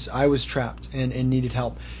I was trapped and needed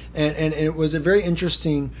help? And it was a very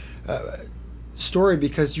interesting story,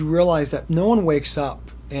 because you realize that no one wakes up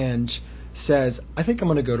and says, I think I'm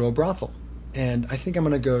going to go to a brothel, and I think I'm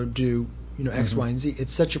going to go do X, Y, and Z.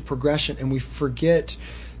 It's such a progression, and we forget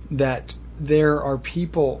that there are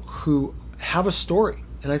people who have a story.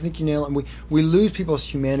 And I think you nail it. We lose people's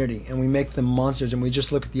humanity, and we make them monsters, and we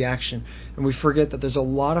just look at the action, and we forget that there's a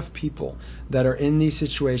lot of people that are in these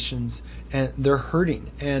situations, and they're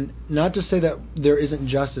hurting. And not to say that there isn't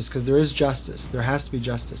justice, because there is justice. There has to be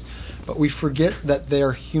justice. But we forget that they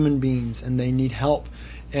are human beings, and they need help.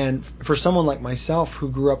 And for someone like myself,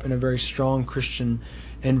 who grew up in a very strong Christian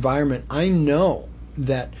environment, I know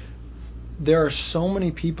that there are so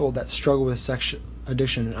many people that struggle with sexual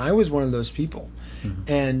addiction, and I was one of those people.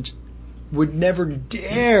 And would never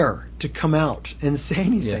dare to come out and say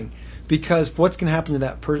anything, because what's going to happen to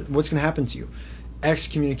that person? What's going to happen to you?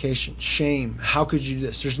 Excommunication, shame. How could you do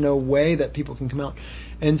this? There's no way that people can come out.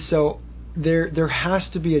 And so there has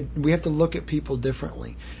to be we have to look at people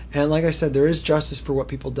differently. And like I said, there is justice for what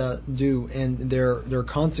people do, and there are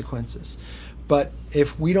consequences. But if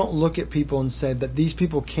we don't look at people and say that these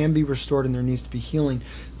people can be restored and there needs to be healing,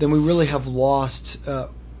 then we really have lost.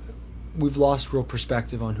 We've lost real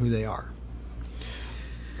perspective on who they are.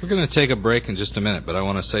 We're going to take a break in just a minute, but I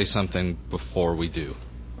want to say something before we do,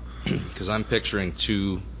 because I'm picturing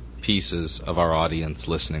two pieces of our audience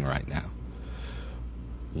listening right now.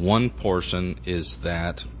 One portion is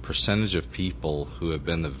that percentage of people who have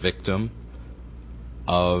been the victim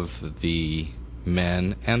of the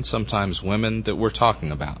men and sometimes women that we're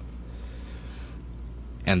talking about.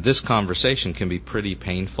 And this conversation can be pretty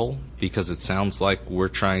painful, because it sounds like we're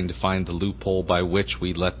trying to find the loophole by which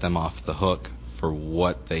we let them off the hook for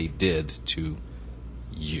what they did to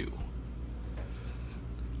you.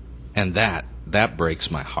 And that breaks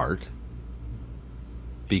my heart,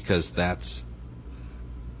 because that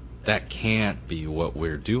can't be what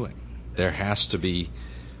we're doing. There has to be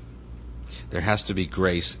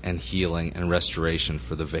grace and healing and restoration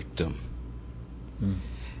for the victim.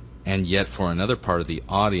 And yet for another part of the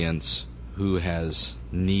audience who has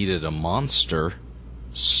needed a monster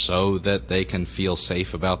so that they can feel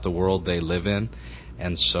safe about the world they live in,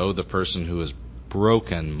 and so the person who is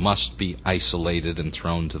broken must be isolated and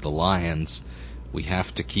thrown to the lions, we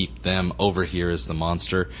have to keep them over here as the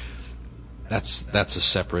monster. That's a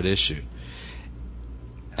separate issue.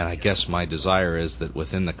 And I guess my desire is that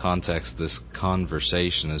within the context of this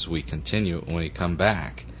conversation, as we continue, when we come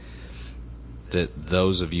back, that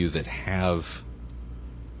those of you that have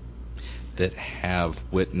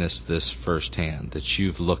witnessed this firsthand, that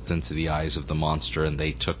you've looked into the eyes of the monster and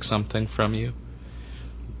they took something from you,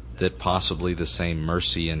 that possibly the same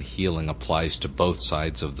mercy and healing applies to both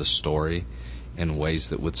sides of the story in ways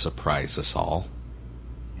that would surprise us all.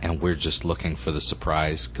 And we're just looking for the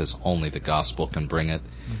surprise, because only the gospel can bring it.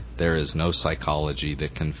 There is no psychology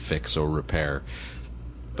that can fix or repair.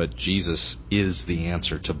 But Jesus is the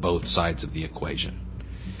answer to both sides of the equation.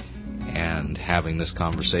 And having this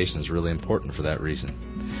conversation is really important for that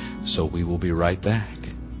reason. So we will be right back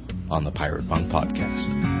on the Pirate Monk Podcast.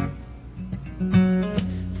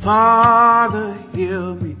 Father,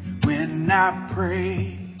 hear me when I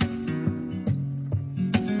pray.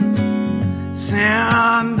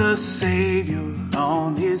 Send the Savior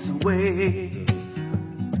on His way.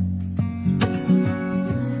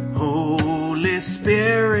 Holy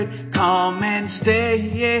Spirit, come and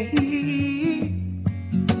stay.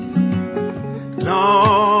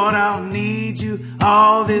 Lord, I'll need you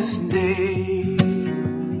all this day.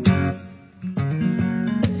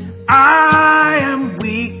 I am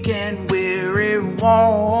weak and weary,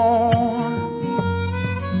 worn.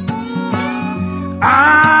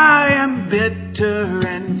 I am bitter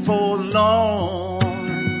and forlorn.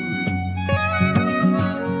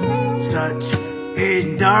 Such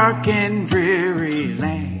a dark and dreary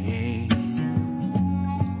lane.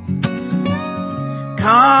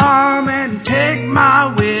 Come and take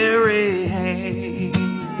my weary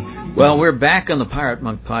hand. Well, we're back on the Pirate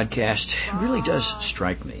Monk Podcast. It really does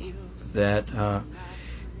strike me that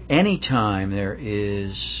anytime there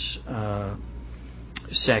is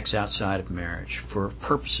sex outside of marriage for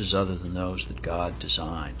purposes other than those that God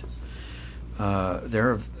designed,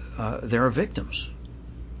 there are victims.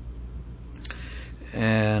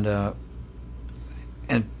 And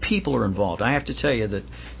people are involved. I have to tell you that,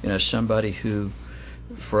 somebody who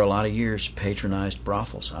for a lot of years patronized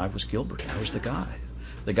brothels. I was Gilbert. I was the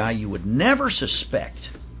guy you would never suspect,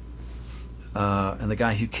 and the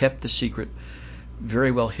guy who kept the secret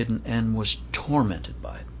very well hidden and was tormented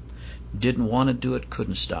by it. Didn't want to do it,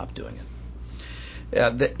 couldn't stop doing it.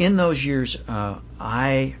 In those years,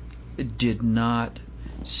 I did not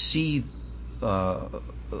see the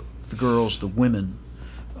girls, the women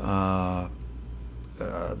that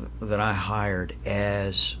I hired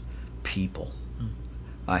as people.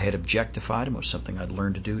 I had objectified them. It was something I'd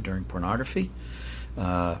learned to do during pornography.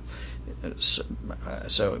 So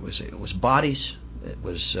it was bodies, it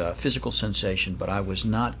was physical sensation, but I was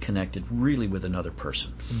not connected really with another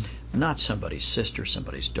person. Not somebody's sister,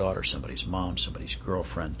 somebody's daughter, somebody's mom, somebody's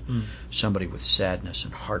girlfriend, somebody with sadness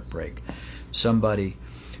and heartbreak, somebody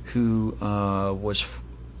who was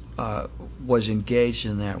engaged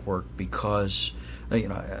in that work because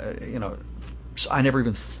I never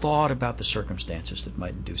even thought about the circumstances that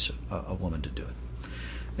might induce a woman to do it,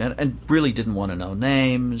 and really didn't want to know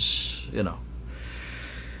names,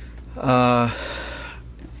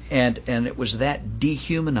 and it was that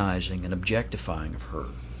dehumanizing and objectifying of her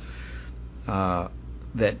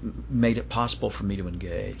that made it possible for me to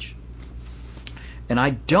engage. And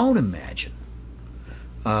I don't imagine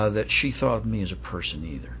that she thought of me as a person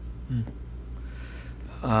either.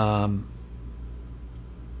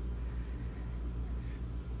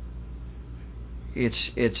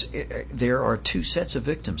 There are two sets of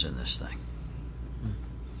victims in this thing,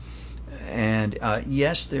 and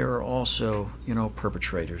yes, there are also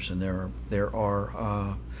perpetrators, and there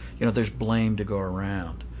are there's blame to go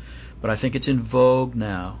around, but I think it's in vogue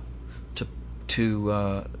now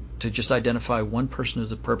to just identify one person as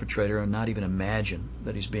the perpetrator and not even imagine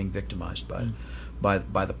that he's being victimized by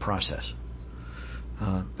the process.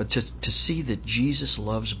 But to see that Jesus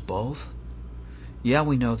loves both. Yeah,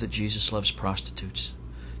 we know that Jesus loves prostitutes.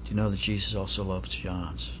 Do you know that Jesus also loves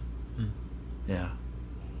Johns? Yeah.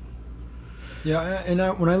 Yeah, and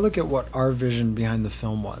when I look at what our vision behind the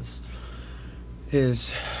film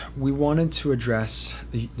is we wanted to address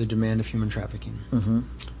the demand of human trafficking.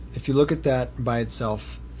 If you look at that by itself,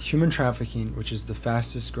 human trafficking, which is the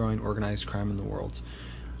fastest growing organized crime in the world,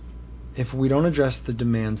 if we don't address the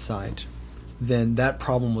demand side, then that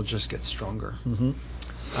problem will just get stronger.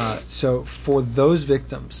 So for those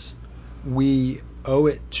victims, we owe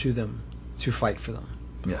it to them to fight for them.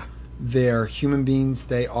 Yeah, they're human beings.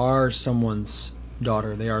 They are someone's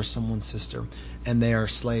daughter. They are someone's sister, and they are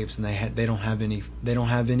slaves. And they don't have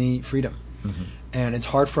any freedom. And it's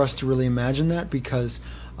hard for us to really imagine that because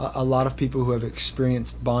a lot of people who have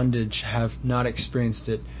experienced bondage have not experienced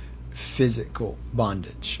it physical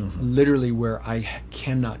bondage, literally where I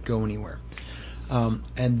cannot go anywhere,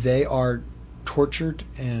 and they are tortured,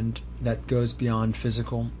 and that goes beyond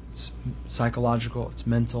physical. It's psychological, it's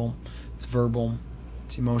mental, it's verbal,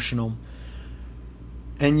 it's emotional.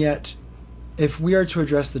 And yet, if we are to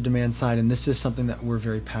address the demand side, and this is something that we're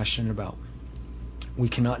very passionate about, we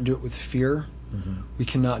cannot do it with fear. We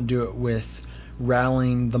cannot do it with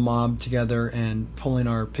rallying the mob together and pulling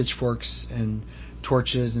our pitchforks and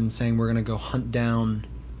torches and saying we're going to go hunt down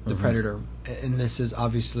the predator. And this is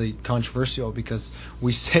obviously controversial because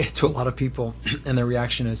we say it to a lot of people and their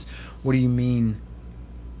reaction is, what do you mean,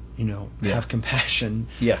 have compassion?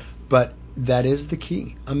 Yeah. But that is the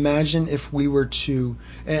key. Imagine if we were to,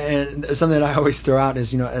 and something that I always throw out is,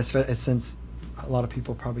 since a lot of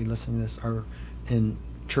people probably listening to this are in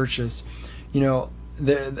churches, we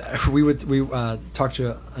talked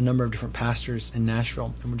to a number of different pastors in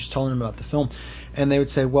Nashville, and we're just telling them about the film, and they would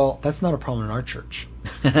say, "Well, that's not a problem in our church.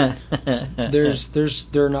 There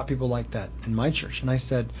are not people like that in my church." And I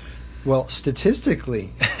said, "Well,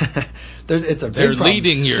 statistically, it's a big They're problem.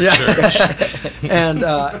 leading your church." And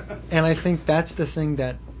I think that's the thing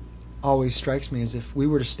that always strikes me is if we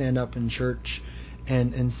were to stand up in church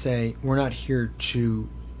and say, "We're not here to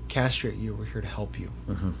castrate you. We're here to help you."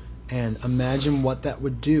 And imagine what that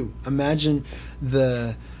would do. Imagine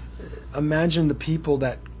the people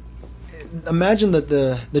that. Imagine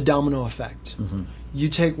the domino effect. You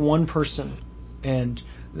take one person and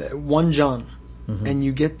one John, and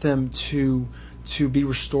you get them to be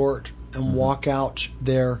restored and walk out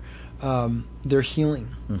their healing.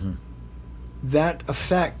 That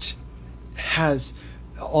effect has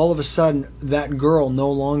all of a sudden that girl no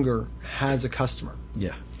longer has a customer.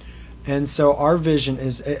 Yeah. And so our vision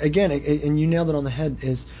is, again, and you nailed it on the head,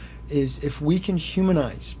 is if we can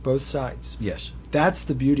humanize both sides. Yes. That's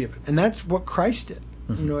the beauty of it, and that's what Christ did.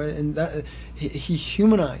 And that he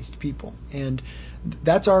humanized people, and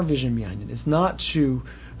that's our vision behind it. It's not to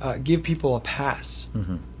give people a pass,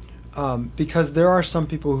 because there are some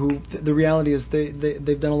people who the reality is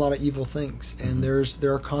they've done a lot of evil things, and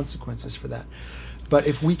there are consequences for that. But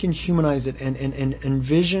if we can humanize it and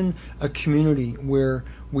envision a community where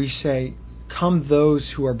we say, "Come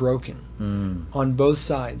those who are broken," on both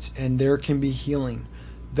sides, and there can be healing,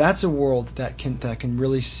 that's a world that can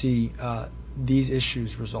really see these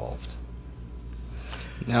issues resolved.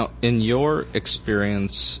 Now, in your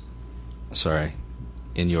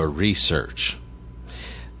research,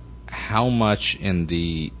 how much in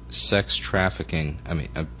the sex trafficking,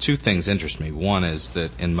 two things interest me. One is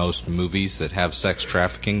that in most movies that have sex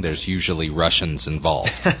trafficking, there's usually Russians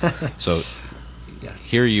involved. So yes.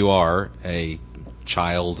 Here you are, a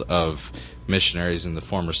child of missionaries in the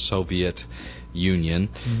former Soviet Union.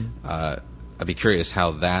 Mm-hmm. I'd be curious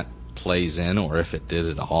how that plays in, or if it did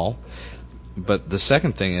at all. But the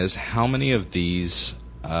second thing is, how many of these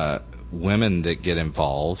women that get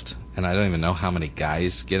involved, and I don't even know how many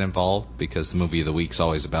guys get involved, because the movie of the week's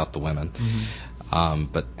always about the women, mm-hmm.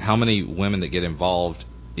 But how many women that get involved,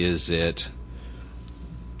 is it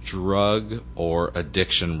drug or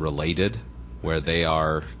addiction related, where they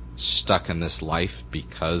are stuck in this life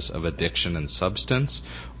because of addiction and substance,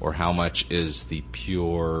 or how much is the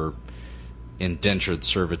pure indentured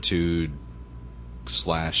servitude /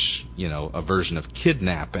 a version of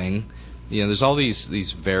kidnapping? There's all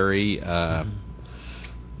these very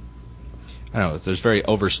there's very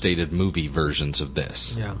overstated movie versions of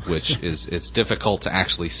this, which it's difficult to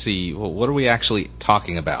actually see, well, what are we actually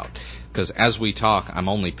talking about? Because as we talk, I'm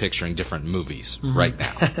only picturing different movies right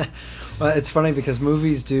now. Well, it's funny because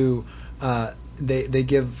movies do they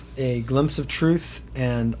give a glimpse of truth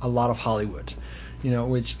and a lot of Hollywood.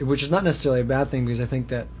 Which is not necessarily a bad thing, because I think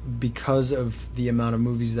that because of the amount of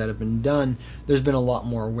movies that have been done, there's been a lot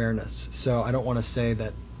more awareness. So I don't want to say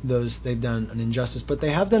that they've done an injustice, but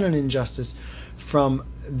they have done an injustice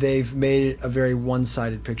they've made a very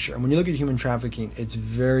one-sided picture. And when you look at human trafficking, it's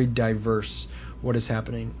very diverse what is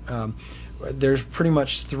happening. There's pretty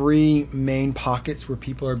much 3 main pockets where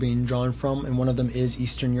people are being drawn from, and one of them is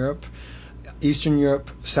Eastern Europe,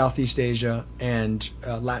 Southeast Asia, and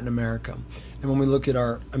Latin America. And when we look at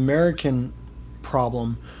our American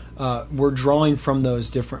problem, we're drawing from those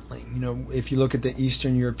differently. If you look at the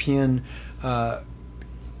Eastern European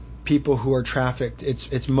people who are trafficked,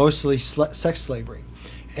 it's mostly sex slavery,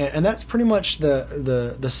 and that's pretty much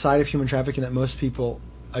the side of human trafficking that most people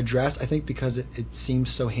address, I think, because it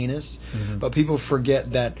seems so heinous. Mm-hmm. But people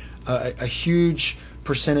forget that a huge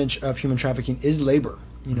percentage of human trafficking is labor.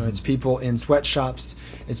 Mm-hmm. It's people in sweatshops,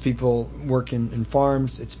 it's people working in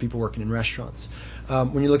farms, it's people working in restaurants.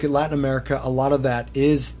 When you look at Latin America, a lot of that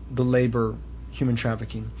is the labor human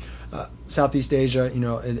trafficking. Southeast Asia,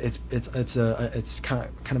 it's kind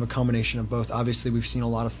of a combination of both. Obviously, we've seen a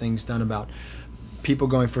lot of things done about people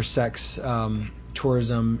going for sex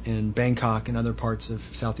tourism in Bangkok and other parts of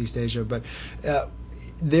Southeast Asia, but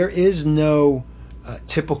there is no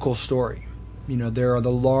typical story. There are the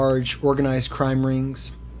large organized crime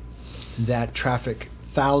rings that traffic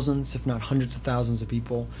thousands, if not hundreds of thousands of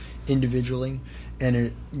people individually, and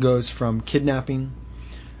it goes from kidnapping,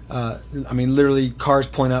 literally cars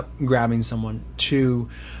pulling up, grabbing someone, to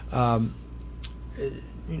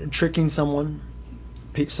tricking someone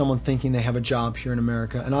thinking they have a job here in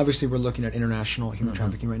America. And obviously we're looking at international human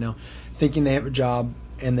trafficking right now, thinking they have a job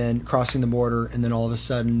and then crossing the border, and then all of a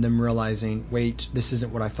sudden them realizing, wait, this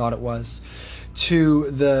isn't what I thought it was,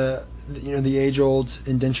 to the age-old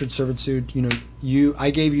indentured servitude.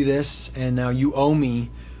 I gave you this, and now you owe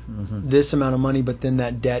me this amount of money, but then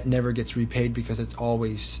that debt never gets repaid because it's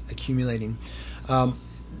always accumulating.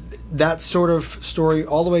 That sort of story,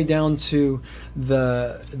 all the way down to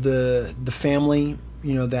the family,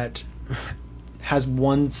 that has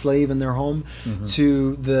one slave in their home,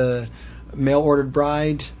 to the mail-ordered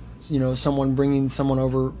bride, someone bringing someone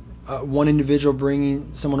over, one individual bringing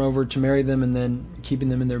someone over to marry them and then keeping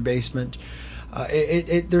them in their basement.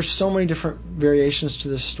 There's so many different variations to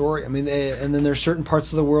this story. And then there's certain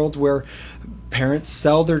parts of the world where parents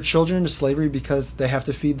sell their children to slavery because they have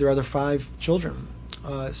to feed their other 5 children.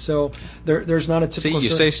 So there's not a typical... See,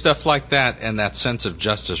 you say stuff like that, and that sense of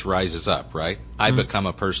justice rises up, right? I become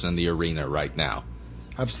a person in the arena right now.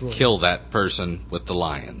 Absolutely. Kill that person with the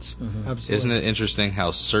lions. Absolutely. Isn't it interesting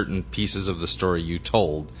how certain pieces of the story you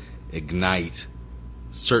told ignite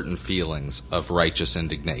certain feelings of righteous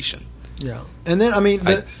indignation? Yeah. And then,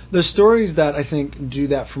 the stories that I think do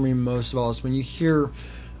that for me most of all is when you hear,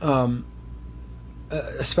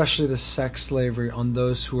 especially the sex slavery on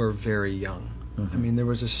those who are very young. There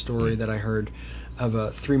was a story that I heard of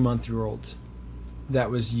a 3-month-old that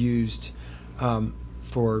was used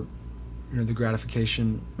for the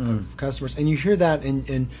gratification of customers, and you hear that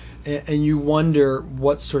and you wonder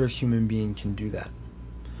what sort of human being can do that.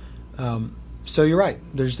 So you're right.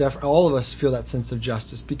 There's definitely, all of us feel that sense of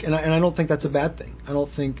justice, and I don't think that's a bad thing. I don't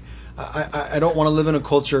think I don't want to live in a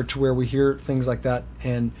culture to where we hear things like that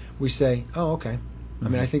and we say, oh, okay, I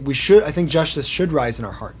mean, I think justice should rise in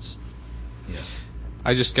our hearts. Yeah.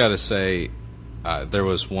 I just got to say, there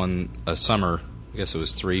was a summer, I guess it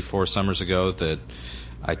was 3-4 summers ago, that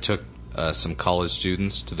I took some college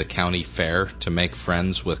students to the county fair to make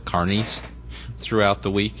friends with carnies throughout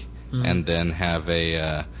the week, and then have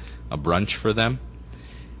a brunch for them.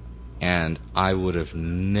 And I would have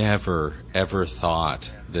never, ever thought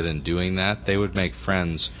that in doing that, they would make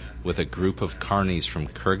friends with a group of carnies from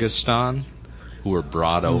Kyrgyzstan who were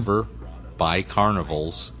brought over by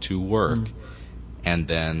carnivals to work, and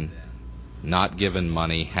then not given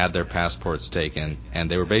money, had their passports taken, and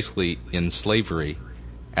they were basically in slavery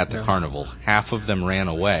at the carnival. Half of them ran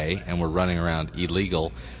away and were running around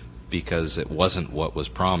illegal because it wasn't what was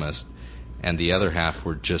promised, and the other half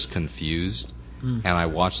were just confused. And I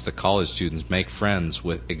watched the college students make friends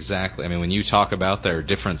with when you talk about their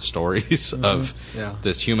different stories of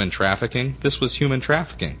this human trafficking, this was human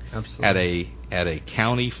trafficking. Absolutely. At a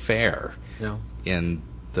county fair in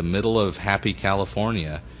the middle of happy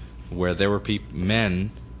California, where there were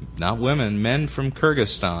men, not women, men from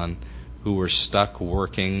Kyrgyzstan who were stuck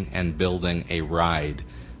working and building a ride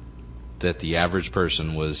that the average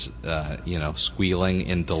person was, squealing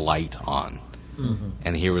in delight on.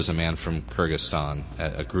 And here was a man from Kyrgyzstan,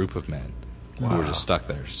 a group of men who were just stuck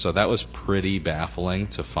there. So that was pretty baffling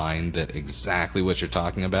to find that exactly what you're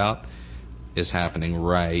talking about is happening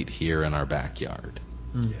right here in our backyard.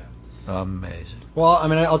 Amazing. Well, I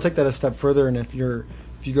mean, I'll take that a step further, and if you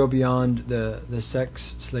go beyond the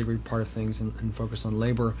sex slavery part of things and focus on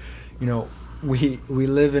labor, we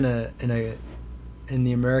live in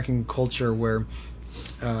the American culture where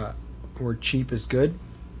cheap is good.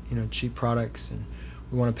 Cheap products, and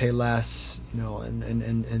we want to pay less,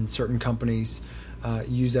 and certain companies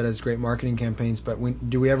use that as great marketing campaigns. But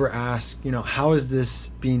do we ever ask, how is this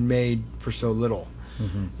being made for so little?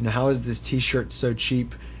 How is this T-shirt so cheap?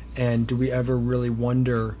 And do we ever really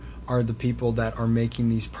wonder, are the people that are making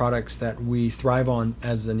these products that we thrive on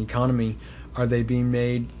as an economy, are they being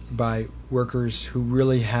made by workers who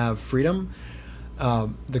really have freedom?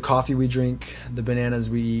 The coffee we drink, the bananas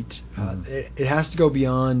we eat, it has to go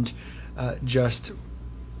beyond just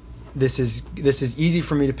this is easy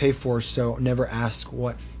for me to pay for, so never ask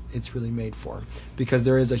what it's really made for, because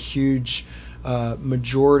there is a huge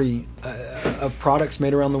majority of products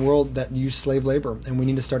made around the world that use slave labor, and we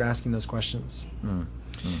need to start asking those questions.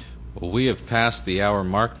 Well, we have passed the hour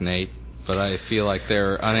mark, Nate, but I feel like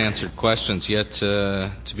there are unanswered questions yet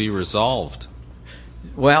to be resolved.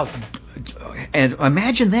 Well, and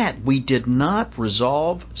imagine that. We did not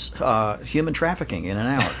resolve human trafficking in an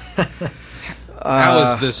hour.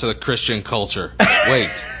 How is this a Christian culture? Wait.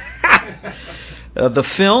 The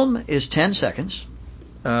film is 10 seconds.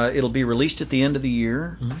 It'll be released at the end of the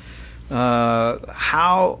year. Now,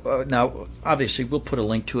 obviously, we'll put a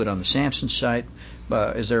link to it on the Samson site.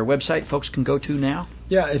 Is there a website folks can go to now?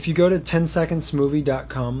 Yeah, if you go to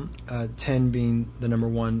 10secondsmovie.com, 10 being the number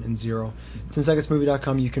 1 and 0,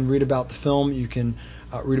 10secondsmovie.com, you can read about the film, you can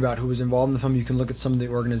read about who was involved in the film, you can look at some of the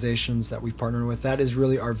organizations that we've partnered with. That is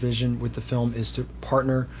really our vision with the film, is to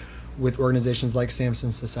partner with organizations like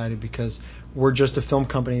Samson Society, because we're just a film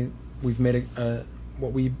company. We've made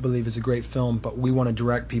what we believe is a great film, but we want to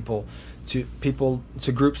direct people to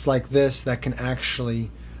groups like this that can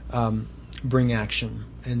actually bring action.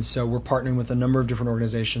 And so we're partnering with a number of different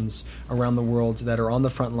organizations around the world that are on the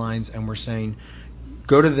front lines, and we're saying,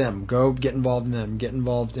 go to them, go get involved in them, get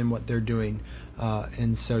involved in what they're doing.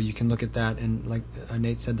 And so you can look at that, and like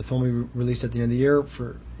Nate said, the film will be released at the end of the year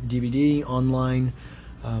for DVD, online.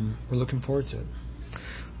 We're looking forward to it.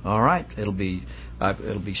 All right, it'll be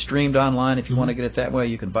streamed online if you want to get it that way.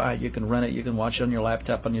 You can buy it, you can rent it, you can watch it on your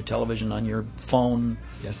laptop, on your television, on your phone.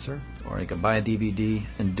 Yes, sir. Or you can buy a DVD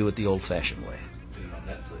and do it the old-fashioned way. Do it on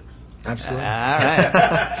Netflix. Absolutely. All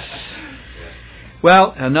right.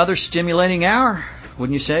 Well, another stimulating hour,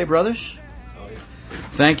 wouldn't you say, brothers? Oh, yeah.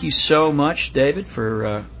 Thank you so much, David,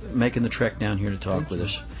 for making the trek down here to talk with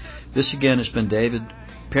us. This again has been David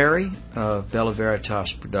Perry of Bella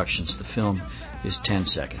Veritas Productions. The film is 10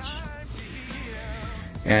 seconds.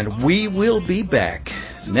 And we will be back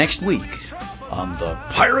next week on the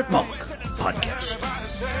Pirate Monk Podcast.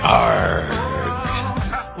 Arr.